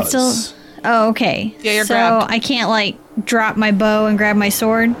 Like it I does. can still. Oh, okay. Yeah, you're so grabbed. I can't like drop my bow and grab my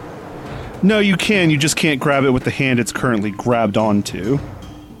sword. No, you can. You just can't grab it with the hand it's currently grabbed onto.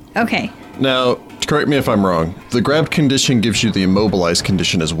 Okay. Now, correct me if I'm wrong. The grabbed condition gives you the immobilized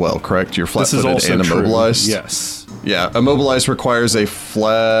condition as well, correct? You're This is flat-footed also and true. immobilized? Yes. Yeah, immobilized requires a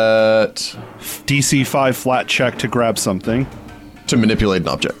flat DC 5 flat check to grab something. to manipulate an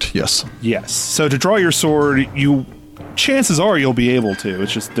object, yes. Yes. So to draw your sword, chances are you'll be able to.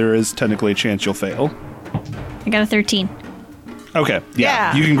 It's just there is technically a chance you'll fail. I got a 13. Okay.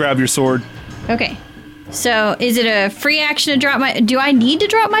 Yeah. You can grab your sword. Okay. So is it a free action to drop my... Do I need to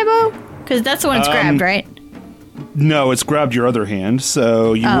drop my bow? Because that's the one it's grabbed, right? No, it's grabbed your other hand,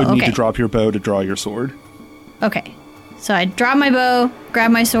 so you Oh, would need to okay. drop your bow to draw your sword. Okay. So I drop my bow,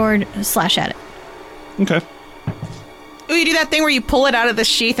 grab my sword, slash at it. Okay. Ooh, you do that thing where you pull it out of the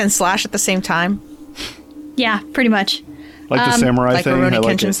sheath and slash at the same time? Yeah, pretty much. Like the samurai Like thing. I Rurouni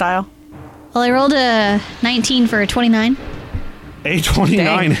like Kenshin it. style? Well, I rolled a 19 for a 29. A 29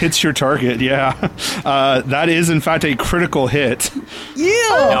 Dang. hits your target, yeah. That is, in fact, a critical hit.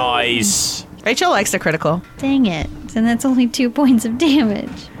 Yeah! Nice. Rachel likes the critical. Dang it. And that's only 2 points of damage.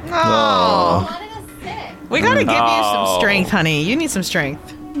 Oh. We gotta give you No. some strength, honey. You need some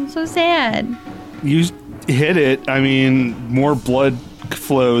strength. I'm so sad. You hit it. I mean, more blood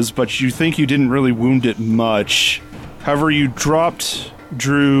flows, but you think you didn't really wound it much. However, you dropped,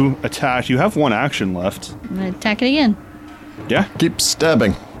 drew, attacked. You have one action left. I'm going to attack it again. Yeah. Keep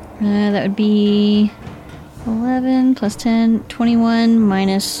stabbing. That would be 11 plus 10, 21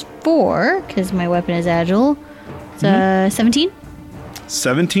 minus 4, because my weapon is agile. So 17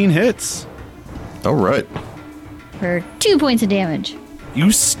 17 hits. All right. for 2 points of damage.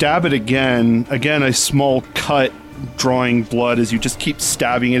 You stab it again. Again, a small cut drawing blood as you just keep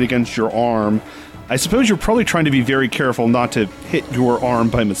stabbing it against your arm. I suppose you're probably trying to be very careful not to hit your arm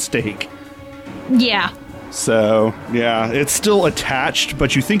by mistake. Yeah. So, yeah, it's still attached,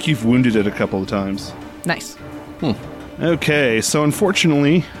 but you think you've wounded it a couple of times. Nice. Okay, so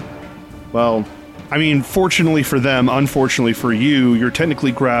unfortunately, well, I mean, fortunately for them, unfortunately for you, you're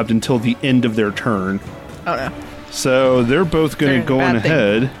technically grabbed until the end of their turn. Oh no. So they're both going They're to go bad on thing.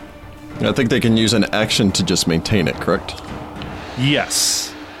 ahead. I think they can use an action to just maintain it, correct?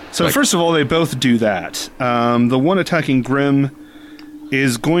 Yes. So Like- first of all, they both do that. The one attacking Grim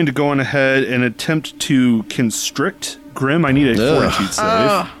is going to go on ahead and attempt to constrict Grim. I need a Ugh. fortitude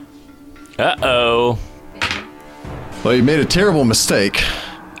save. Uh-oh. Well, you made a terrible mistake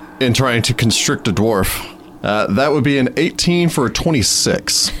in trying to constrict a dwarf. That would be an 18 for a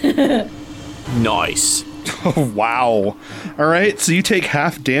 26. Nice. Oh, wow. All right, so you take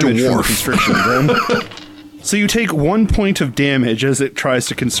half damage from the Dwarf. constriction, Grim. So you take 1 point of damage as it tries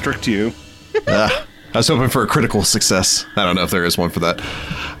to constrict you. I was hoping for a critical success. I don't know if there is one for that.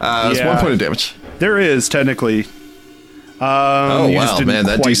 It's Yeah. 1 point of damage. There is, technically. Oh, you just wow, didn't man,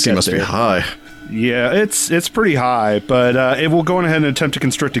 that quite DC get must be there. high. Yeah, it's pretty high, but it will go on ahead and attempt to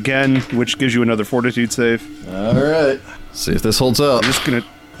constrict again, which gives you another fortitude save. All right. See if this holds up. Just gonna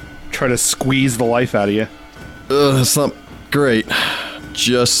try to squeeze the life out of you. That's not great.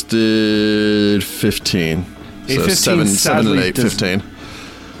 Just did 15. A So 15 7 and sadly 8, does- 15.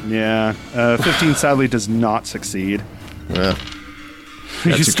 Yeah, 15 sadly does not succeed. Yeah.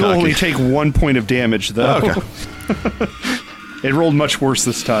 You too still cocky. only take 1 point of damage, though. Okay. It rolled much worse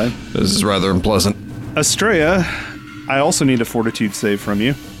this time. This is rather unpleasant. Estrella, I also need a fortitude save from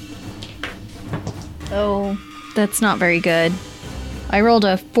you. Oh, that's not very good. I rolled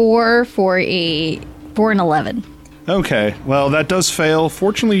a 4 for a 4 and 11. Okay, well, that does fail.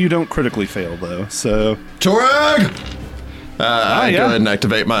 Fortunately, you don't critically fail, though, so... Torag! I go ahead and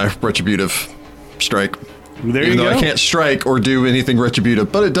activate my retributive strike. There Even you though go. I can't strike or do anything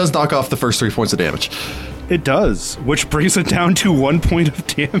retributive, but it does knock off the first 3 points of damage. It does, which brings it down to 1 point of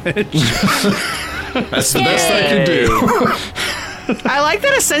damage. That's the best I can do. I like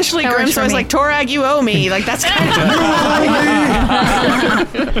that essentially That works Grimm's for always me. like, Torag, you owe me. Like, that's kind of...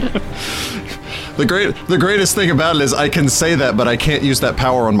 The greatest thing about it is I can say that, but I can't use that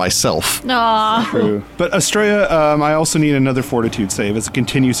power on myself. Aw, True. But Estrella, I also need another fortitude save as it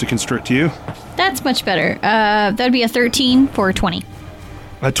continues to constrict you. that's much better. That'd be a 13 for 20.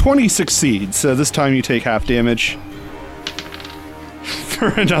 A 20 succeeds, so this time you take half damage. For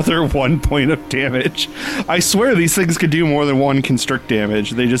another 1 point of damage. I swear these things could do more than one constrict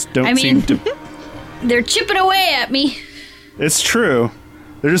damage. They just don't I mean- seem to... They're chipping away at me. It's true.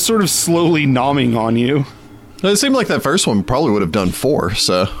 They're just sort of slowly nomming on you. It seemed like that first one probably would have done 4,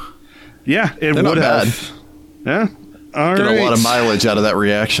 so Yeah, it They're would not have. Yeah. All get right. a lot of mileage out of that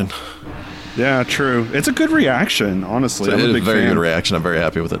reaction. Yeah, true. It's a good reaction, honestly. So I'm it a is a big very fan. good reaction. I'm very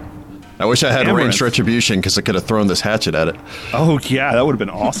happy with it. I wish I had Amaranth. ranged retribution because I could have thrown this hatchet at it. Oh, yeah, that would have been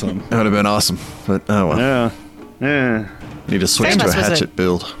awesome. That would have been awesome. But oh well. Yeah. Yeah. Need to switch Same to a as was it. hatchet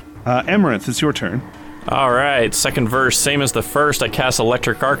build. Amaranth, it's your turn. All right, second verse, same as the first. I cast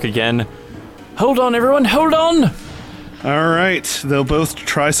Electric Arc again. Hold on, everyone, hold on! All right, they'll both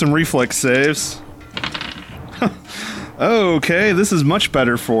try some reflex saves. Okay, this is much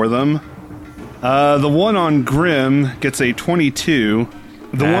better for them. The one on Grim gets a 22.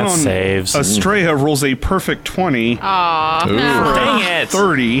 The That one on saves. Estrella rolls a perfect 20. Dang it!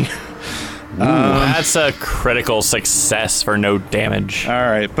 30. That's a critical success for no damage. All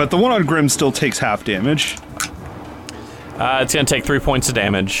right, but the one on Grim still takes half damage. It's gonna take 3 points of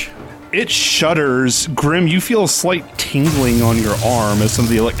damage. It shudders. Grim, you feel a slight tingling on your arm as some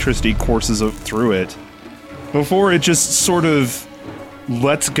of the electricity courses through it. Before it just sort of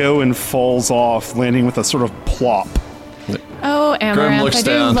lets go and falls off, landing with a sort of plop. Oh, Amaranth, looks I do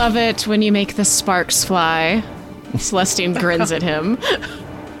down. love it when you make the sparks fly. Celestine grins at him.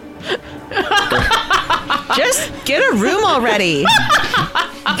 Just get a room already.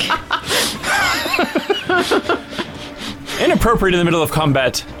 Inappropriate in the middle of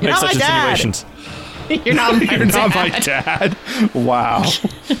combat. Make not such my dad. insinuations. You're not my You're not my dad. dad. Wow.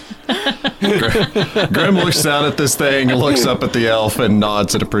 Grim looks down at this thing, looks up at the elf, and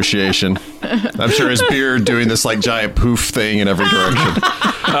nods in appreciation. I'm sure his beard doing this like giant poof thing in every direction.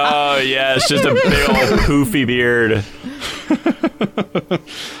 Oh yeah, it's just a big old poofy beard.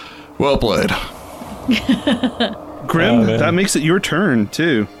 Well played. Grim, man. that makes it your turn,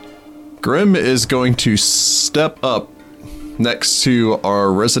 too. Grim is going to step up next to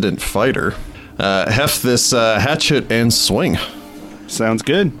our resident fighter, heft this hatchet, and swing. Sounds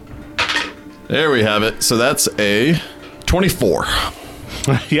good. There we have it. So that's a 24.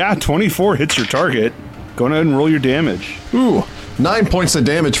 Yeah, 24 hits your target. Go ahead and roll your damage. Ooh, 9 points of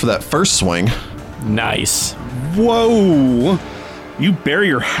damage for that first swing. Nice. Whoa! You bury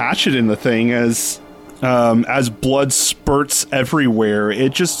your hatchet in the thing as blood spurts everywhere.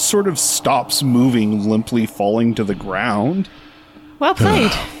 It just sort of stops moving, limply falling to the ground. Well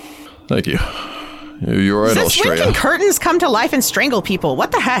played. Thank you. You're right, Since when Australia. can curtains come to life and strangle people?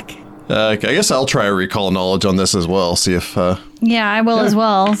 What the heck? I guess I'll try a recall knowledge on this as well. See if Yeah, I will as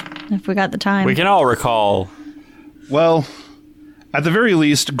well, if we got the time. We can all recall. Well, at the very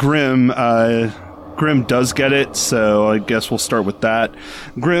least, Grim does get it, so I guess we'll start with that.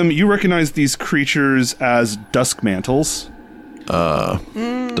 Grim, you recognize these creatures as dusk mantles.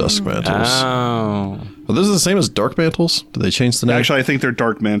 dusk mantles. Oh. Are those the same as dark mantles? Did they change the name? Actually, I think they're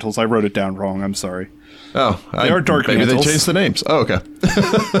dark mantles. I wrote it down wrong. I'm sorry. oh, they are dark Maybe mantles. they changed the names. Oh, okay.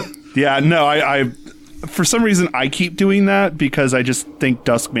 Yeah, no, I for some reason I keep doing that because I just think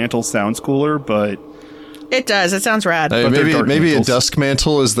dusk mantle sounds cooler, but It does. It sounds rad. But they're dark maybe a mantles. dusk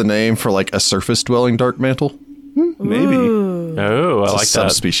mantle is the name for like a surface dwelling dark mantle. maybe. Oh, I It's like a that.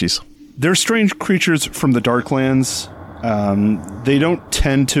 subspecies. They're strange creatures from the Darklands. They don't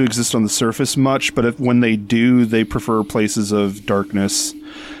tend to exist on the surface much, but when they do, they prefer places of darkness.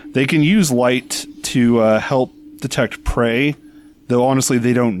 They can use light to help detect prey, though honestly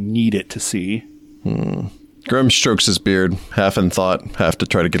they don't need it to see. Grim strokes his beard, half in thought, half to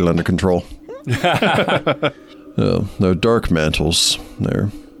try to get it under control. They're dark mantles. They're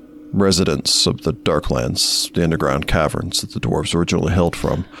residents of the Darklands, the underground caverns that the dwarves originally hailed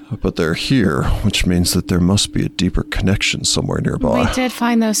from. But they're here, which means that there must be a deeper connection somewhere nearby. We did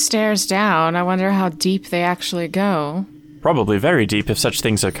find those stairs down. I wonder how deep they actually go. Probably very deep if such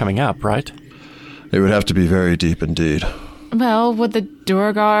things are coming up, right? It would have to be very deep indeed. Well, would the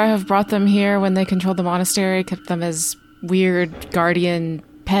Duergar have brought them here when they controlled the monastery, kept them as weird guardian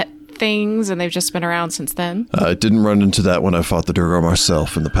pet things, and they've just been around since then? I didn't run into that when I fought the Durgar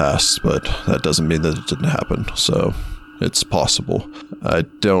myself in the past, but that doesn't mean that it didn't happen, so it's possible.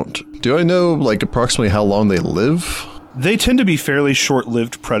 Do I know, like, approximately how long they live? They tend to be fairly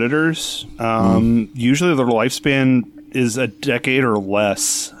short-lived predators. Usually their lifespan is a decade or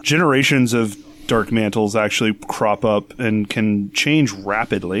less. Generations of dark mantles actually crop up and can change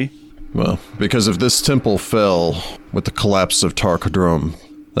rapidly. Well, because if this temple fell with the collapse of Tar-Kadrom,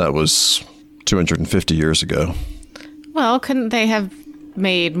 that was 250 years ago. Well, couldn't they have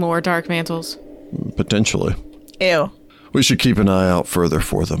made more dark mantles? Potentially. Ew. We should keep an eye out further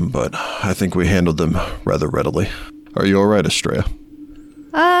for them, but I think we handled them rather readily. Are you alright, Estrella?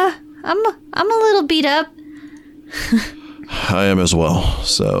 I'm a little beat up. I am as well,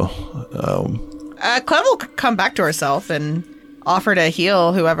 so... Clem will come back to herself and offer to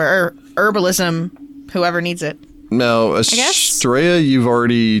heal whoever, or herbalism, whoever needs it. Now, guess- Estrella, you've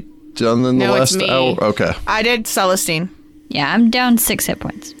already done in the No, it's last me. hour? Okay. I did Celestine. Yeah, I'm down 6 hit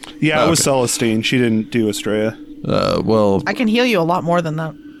points. Yeah, it was Okay. Celestine. She didn't do Estrella. Well, I can heal you a lot more than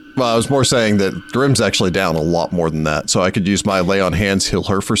that. I was more saying that Grim's actually down a lot more than that, so I could use my lay on hands, heal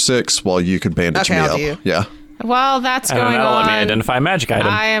her for 6, while you could bandage Okay, me I'll up. do you. Yeah. While that's I don't going know. Let me on, identify a magic item.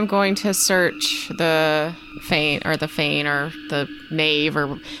 I am going to search the Fane or the Knave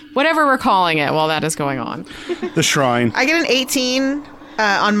or whatever we're calling it while that is going on. The shrine. I get an 18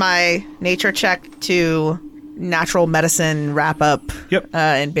 on my nature check to natural medicine wrap up Yep.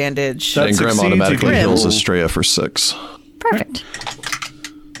 and bandage. That And Grim succeeds, automatically you can heals roll- Estrella for 6. Perfect.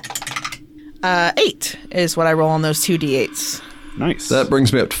 8 is what I roll on those 2d8s. Nice. That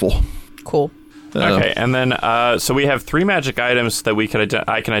brings me up to full. Cool. Okay, and then so we have 3 magic items that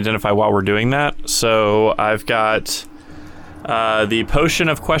I can identify while we're doing that. So I've got the potion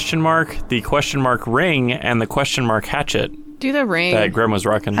of question mark, the question mark ring, and the question mark hatchet Do the ring. that Grim was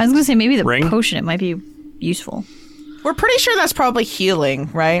rocking. I was gonna say maybe the Ring? potion, it might be useful. We're pretty sure that's probably healing,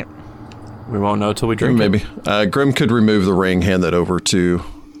 right? We won't know till we drink it. Maybe. Grim could remove the ring, hand that over to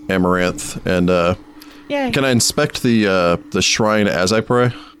Amaranth, and Yeah. can I inspect the shrine as I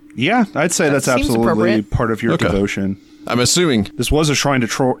pray? Yeah, I'd say that's seems absolutely appropriate. part of your Okay. devotion. I'm assuming. This was a shrine to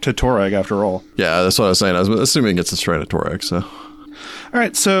Torag, after all. Yeah, that's what I was saying. I was assuming it's a shrine of Torak, so. All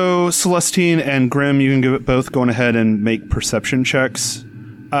right, so Celestine and Grim, you can give it both going ahead and make perception checks.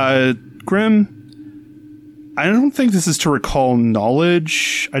 Grim, I don't think this is to recall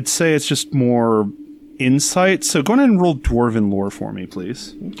knowledge. I'd say it's just more insight. So go ahead and roll Dwarven lore for me,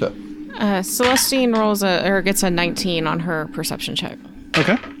 please. Okay. Celestine gets a 19 on her perception check.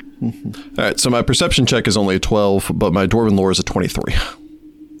 Okay. All right, so my perception check is only a 12, but my Dwarven lore is a 23.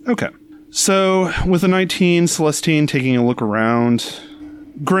 Okay. So with a 19, Celestine taking a look around.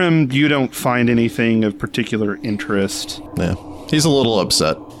 Grim, you don't find anything of particular interest. Yeah. He's a little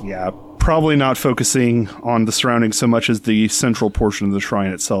upset. Yeah, probably not focusing on the surroundings so much as the central portion of the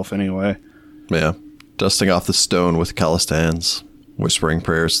shrine itself anyway. Yeah. Dusting off the stone with calloused hands, whispering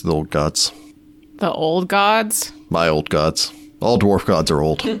prayers to the old gods. The old gods? My old gods. All dwarf gods are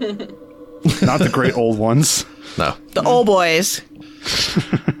old. Not the great old ones. No. The old boys.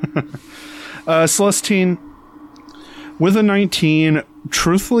 Celestine, with a 19,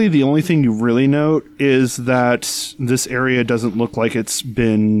 truthfully, the only thing you really note is that this area doesn't look like it's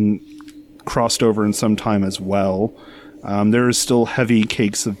been crossed over in some time as well. There is still heavy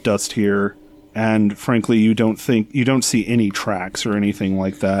cakes of dust here, and frankly, you don't see any tracks or anything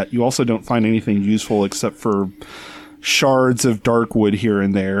like that. You also don't find anything useful except for shards of dark wood here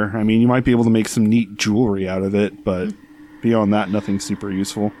and there. I mean, you might be able to make some neat jewelry out of it, but beyond that, nothing super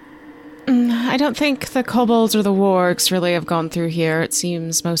useful. I don't think the kobolds or the wargs really have gone through here. It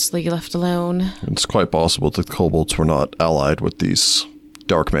seems mostly left alone. It's quite possible that the kobolds were not allied with these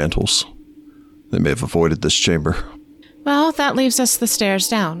dark mantles. They may have avoided this chamber. Well, that leaves us the stairs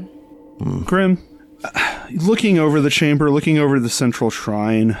down. Grim, looking over the chamber, looking over the central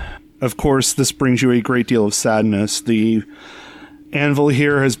shrine, of course, this brings you a great deal of sadness. The anvil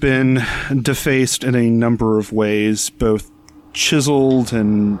here has been defaced in a number of ways, both chiseled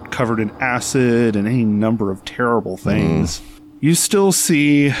and covered in acid and any number of terrible things. You still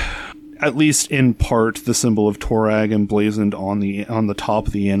see, at least in part, the symbol of Torag emblazoned on the top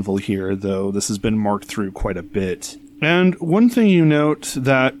of the anvil here, though this has been marked through quite a bit. And one thing you note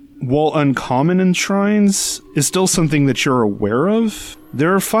that, while uncommon in shrines, is still something that you're aware of.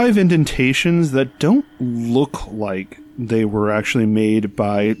 There are 5 indentations that don't look like they were actually made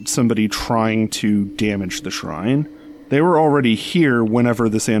by somebody trying to damage the shrine. They were already here whenever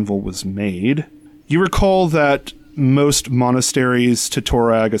this anvil was made. You recall that most monasteries, to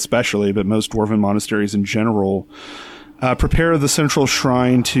Torag especially, but most dwarven monasteries in general, Prepare the central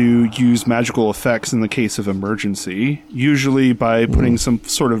shrine to use magical effects in the case of emergency, usually by putting some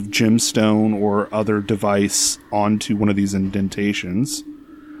sort of gemstone or other device onto one of these indentations.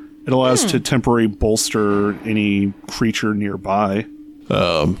 It allows to temporarily bolster any creature nearby.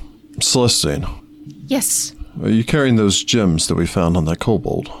 Celestine, Yes. are you carrying those gems that we found on that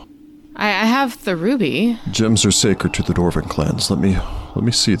kobold? I have the ruby. Gems are sacred to the Dwarven clans. Let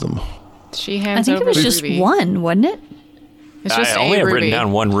me see them. She I hands think over it was the just ruby. one, wasn't it? It's just I only a have ruby. written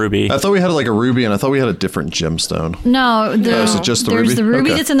down one ruby. I thought we had like a ruby, and I thought we had a different gemstone. No, is it just the there's ruby? the ruby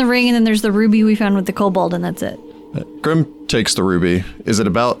Okay. that's in the ring, and then there's the ruby we found with the kobold, and that's it. Grim takes the ruby. Is it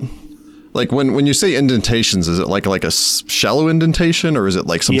about like when you say indentations? Is it like a shallow indentation, or is it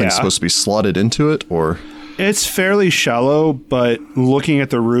like something Yeah. supposed to be slotted into it? Or It's fairly shallow, but looking at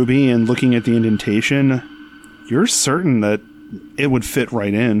the ruby and looking at the indentation, you're certain that it would fit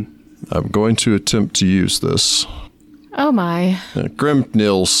right in. I'm going to attempt to use this. Oh my. Grim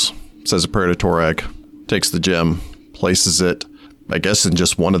kneels, says a prayer to Torag, takes the gem, places it, I guess, in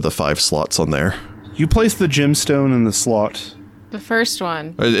just one of the 5 slots on there. You place the gemstone in the slot. The first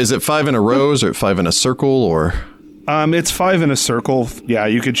one. Is it 5 in a row, or 5 in a circle, or? It's 5 in a circle. Yeah,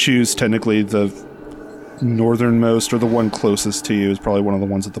 you could choose technically the northernmost, or the one closest to you is probably one of the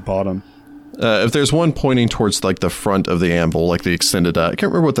ones at the bottom. If there's one pointing towards like the front of the anvil, like the extended, I can't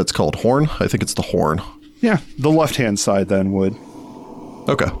remember what that's called. Horn? I think it's the horn. Yeah, the left-hand side then would.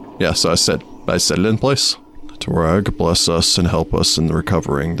 Okay. Yeah, so I set it in place. Torag, bless us and help us in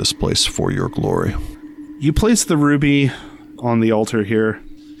recovering this place for your glory. You place the ruby on the altar here,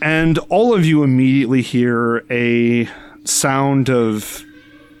 and all of you immediately hear a sound of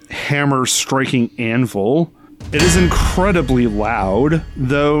hammer striking anvil. It is incredibly loud,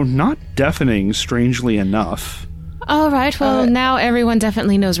 though not deafening, strangely enough. All right. Well, now everyone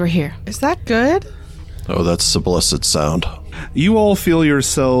definitely knows we're here. Is that good? Oh, that's a blessed sound. You all feel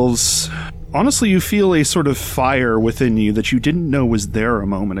yourselves... Honestly, you feel a sort of fire within you that you didn't know was there a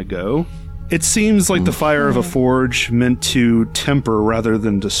moment ago. It seems like the fire of a forge meant to temper rather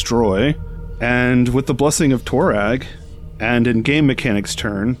than destroy. And with the blessing of Torag, and in game mechanics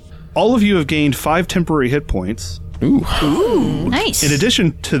turn, all of you have gained 5 temporary hit points. Nice. In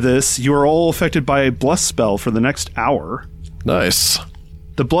addition to this, you are all affected by a bless spell for the next hour. Nice.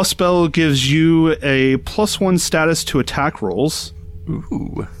 The bless spell gives you a +1 status to attack rolls.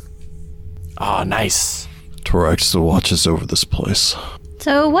 Ooh. Oh, nice. Torag still watches over this place.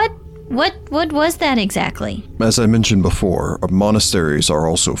 So what was that exactly? As I mentioned before, our monasteries are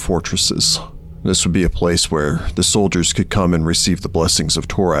also fortresses. This would be a place where the soldiers could come and receive the blessings of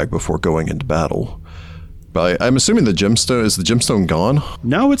Torag before going into battle. But I'm assuming is the gemstone gone?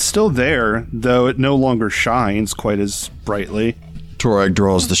 No, it's still there, though it no longer shines quite as brightly. Torag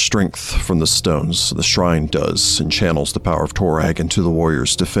draws the strength from the stones, the shrine does, and channels the power of Torag into the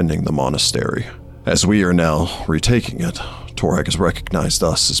warriors defending the monastery. As we are now retaking it, Torag has recognized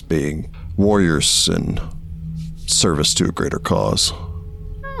us as being warriors in service to a greater cause.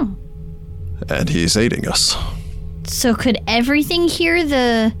 And he's aiding us. So could everything hear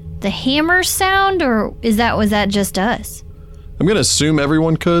the hammer sound, or was that just us? I'm going to assume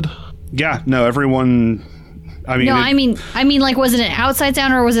everyone could. Yeah, no, everyone... I mean, No, it- I mean, like, was it an outside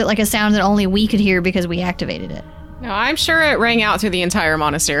sound, or was it like a sound that only we could hear because we activated it? No, I'm sure it rang out through the entire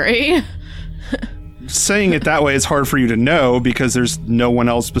monastery. saying it that way is hard for you to know because there's no one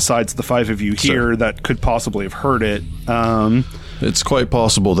else besides the 5 of you here that could possibly have heard it. It's quite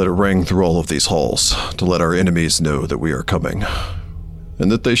possible that it rang through all of these halls to let our enemies know that we are coming,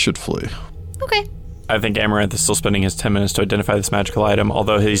 and that they should flee. Okay. I think Amaranth is still spending his 10 minutes to identify this magical item,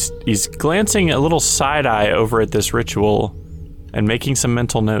 although he's glancing a little side-eye over at this ritual and making some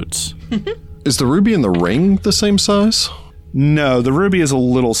mental notes. Is the ruby in the ring the same size? No, the ruby is a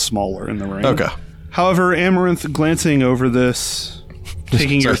little smaller in the ring. Okay. However, Amaranth glancing over this,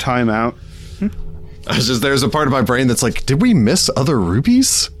 taking your time out. There's a part of my brain that's like, did we miss other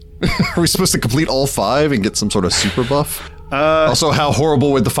rubies? Are we supposed to complete all 5 and get some sort of super buff? Also, how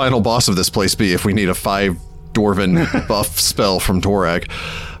horrible would the final boss of this place be if we need a 5 dwarven buff spell from Torag?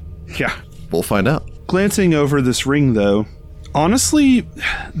 Yeah. We'll find out. Glancing over this ring, though, honestly,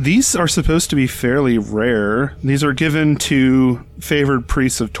 these are supposed to be fairly rare. These are given to favored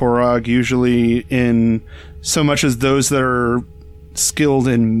priests of Torag, usually in so much as those that are skilled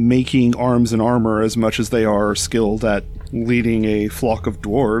in making arms and armor as much as they are skilled at leading a flock of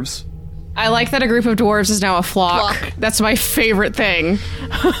dwarves. I like that a group of dwarves is now a flock. That's my favorite thing.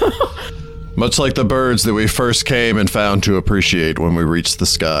 Much like the birds that we first came and found to appreciate when we reached the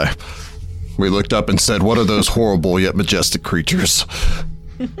sky. We looked up and said, what are those horrible yet majestic creatures?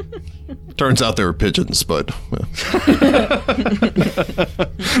 Turns out they were pigeons, but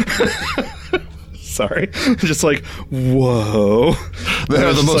Sorry. Just like, whoa. they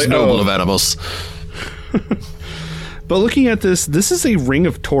are the Just most like, noble oh. of animals. But looking at this is a Ring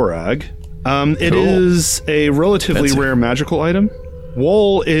of Torag. It Cool. is a relatively Fancy. rare magical item.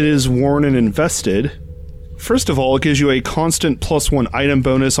 While it is worn and invested, first of all, it gives you a constant +1 item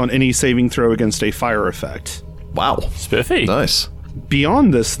bonus on any saving throw against a fire effect. Wow. Spiffy. Nice.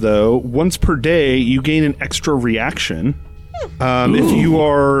 Beyond this, though, once per day, you gain an extra reaction. If you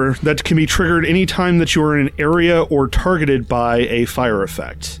are, that can be triggered anytime that you are in an area or targeted by a fire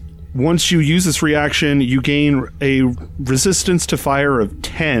effect. Once you use this reaction, you gain a resistance to fire of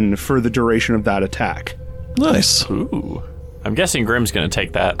 10 for the duration of that attack. Nice. Ooh. I'm guessing Grim's going to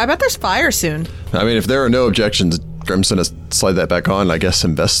take that. I bet there's fire soon. I mean, if there are no objections, Grim's going to slide that back on. I guess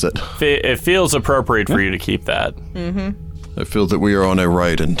invest it. It feels appropriate for you to keep that. I feel that we are on a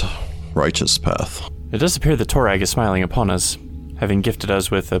right and righteous path. It does appear that Torag is smiling upon us, having gifted us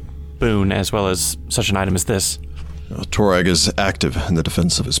with a boon as well as such an item as this. Torag is active in the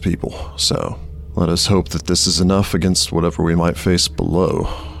defense of his people, so let us hope that this is enough against whatever we might face below.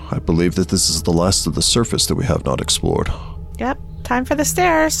 I believe that this is the last of the surface that we have not explored. Yep, time for the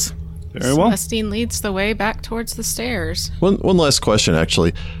stairs. Very well. Celestine leads the way back towards the stairs. One last question,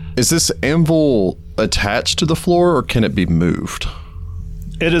 actually. Is this anvil attached to the floor, or can it be moved?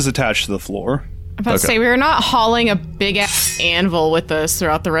 It is attached to the floor. I'm about to say, we are not hauling a big-ass anvil with us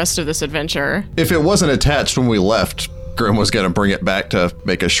throughout the rest of this adventure. If it wasn't attached when we left, Grim was going to bring it back to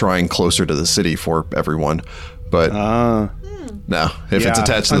make a shrine closer to the city for everyone. But no, if it's Yeah.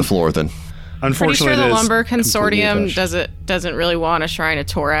 attached to the floor, then Pretty Unfortunately, sure the it is Lumber completely Consortium attached. doesn't really want a shrine of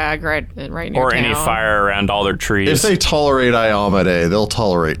Torag right near Or town. any fire around all their trees. if they tolerate Iomade, they'll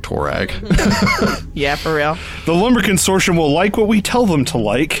tolerate Torag. Yeah, for real. The Lumber Consortium will like what we tell them to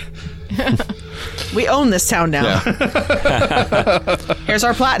like. We own this town now. Yeah. Here's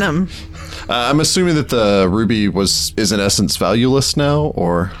our platinum. I'm assuming that the ruby is in essence valueless now,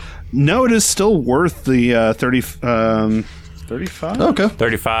 or No, it is still worth the 35? okay.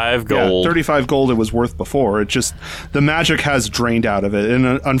 35 Yeah, gold. 35 gold it was worth before. It just, the magic has drained out of it.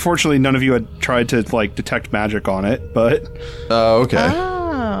 And unfortunately, none of you had tried to, like, detect magic on it. But, Okay.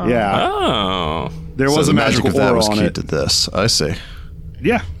 yeah, Oh. there So was the a magic magical of that aura was on key it. to this. I see.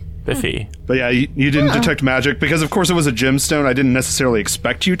 Yeah. Biffy. But yeah, you didn't detect magic because, of course, it was a gemstone. I didn't necessarily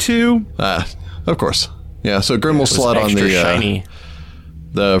expect you to. Of course. Yeah, so Grim will It was slot on extra the shiny.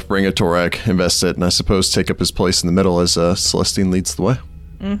 Ring of Torag, invest it, and I suppose take up his place in the middle as Celestine leads the way.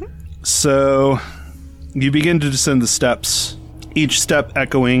 So you begin to descend the steps, each step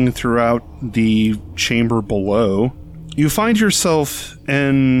echoing throughout the chamber below. You find yourself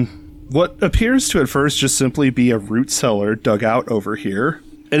in what appears to at first just simply be a root cellar dug out over here.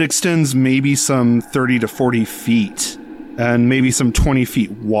 It extends maybe some 30 to 40 feet and maybe some 20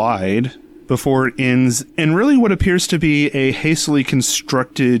 feet wide before it ends in really what appears to be a hastily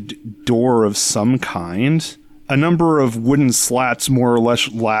constructed door of some kind. A number of wooden slats more or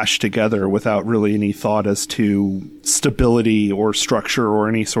less lashed together without really any thought as to stability or structure or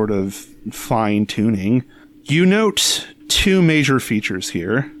any sort of fine tuning. You note two major features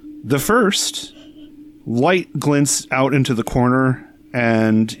here. The first, light glints out into the corner,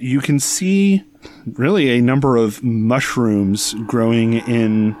 and you can see really a number of mushrooms growing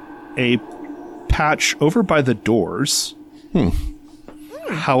in a patch over by the doors.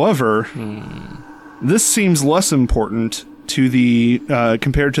 However, this seems less important to the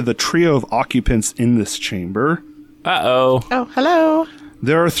compared to the trio of occupants in this chamber. Uh-oh. Oh, hello.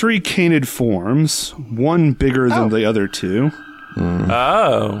 There are three canid forms, one bigger than the other two.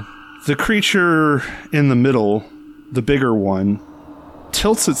 Oh. The creature in the middle, the bigger one,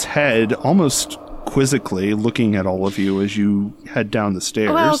 tilts its head almost quizzically, looking at all of you as you head down the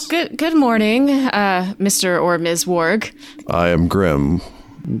stairs. Well, good morning, Mr. or Ms. Warg. I am Grim.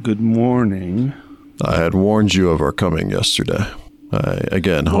 Good morning. I had warned you of our coming yesterday. I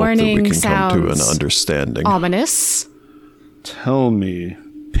again hope that we Warning can come to an sounds understanding. Ominous. Tell me,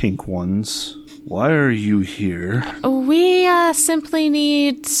 pink ones, why are you here? We simply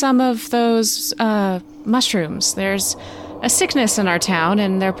need some of those mushrooms. There's a sickness in our town,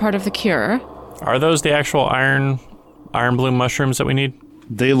 and they're part of the cure. Are those the actual iron bloom mushrooms that we need?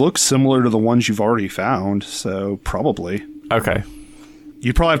 They look similar to the ones you've already found, so probably. Okay.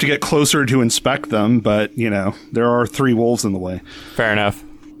 You'd probably have to get closer to inspect them, but, you know, there are three wolves in the way. Fair enough.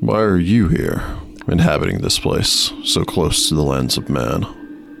 Why are you here, inhabiting this place, so close to the lands of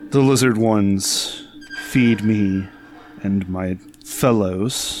man? The lizard ones feed me and my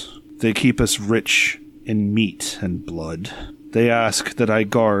fellows. They keep us rich in meat and blood. They ask that I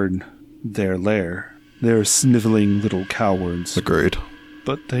guard their lair. They're sniveling little cowards. Agreed.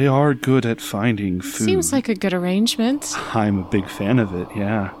 But they are good at finding food. Seems like a good arrangement. I'm a big fan of it,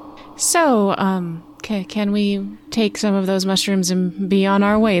 yeah. So, can we take some of those mushrooms and be on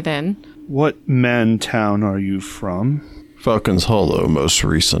our way then? What man town are you from? Falcon's Hollow, most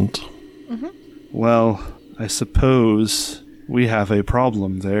recent. Well, I suppose we have a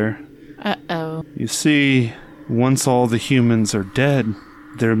problem there. Uh-oh. You see, once all the humans are dead,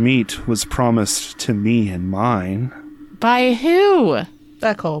 their meat was promised to me and mine. By who?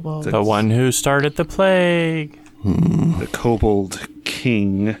 The kobold. The one who started the plague. The Kobold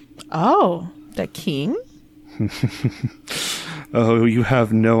King. Oh, the king? Oh, you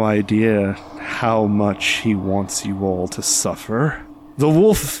have no idea how much he wants you all to suffer. The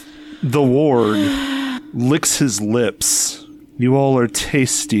wolf, the ward, licks his lips. You all are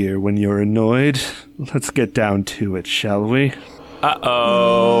tastier when you're annoyed. Let's get down to it, shall we?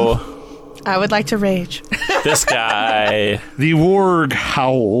 Uh-oh. I would like to rage. This guy. The warg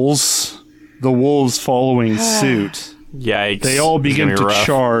howls, the wolves following suit. Yikes. They all This is begin gonna be to rough.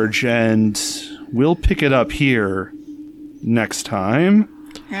 charge, and we'll pick it up here next time.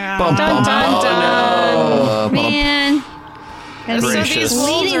 Dun, dun, dun. Man. And So Gracious. these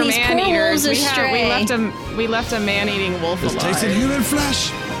wolves leading are these poor man-eaters. wolves astray. We left a man-eating wolf alive. Tasted human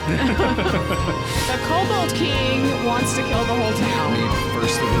flesh. The Kobold King wants to kill the whole town.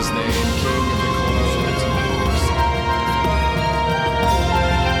 First of his name, King of the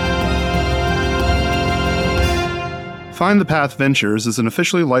Find the Path Ventures is an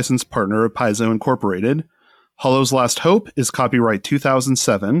officially licensed partner of Paizo Incorporated. Hollow's Last Hope is copyright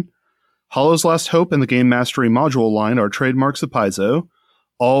 2007. Hollow's Last Hope and the Game Mastery module line are trademarks of Paizo.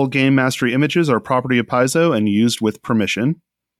 All Game Mastery images are property of Paizo and used with permission.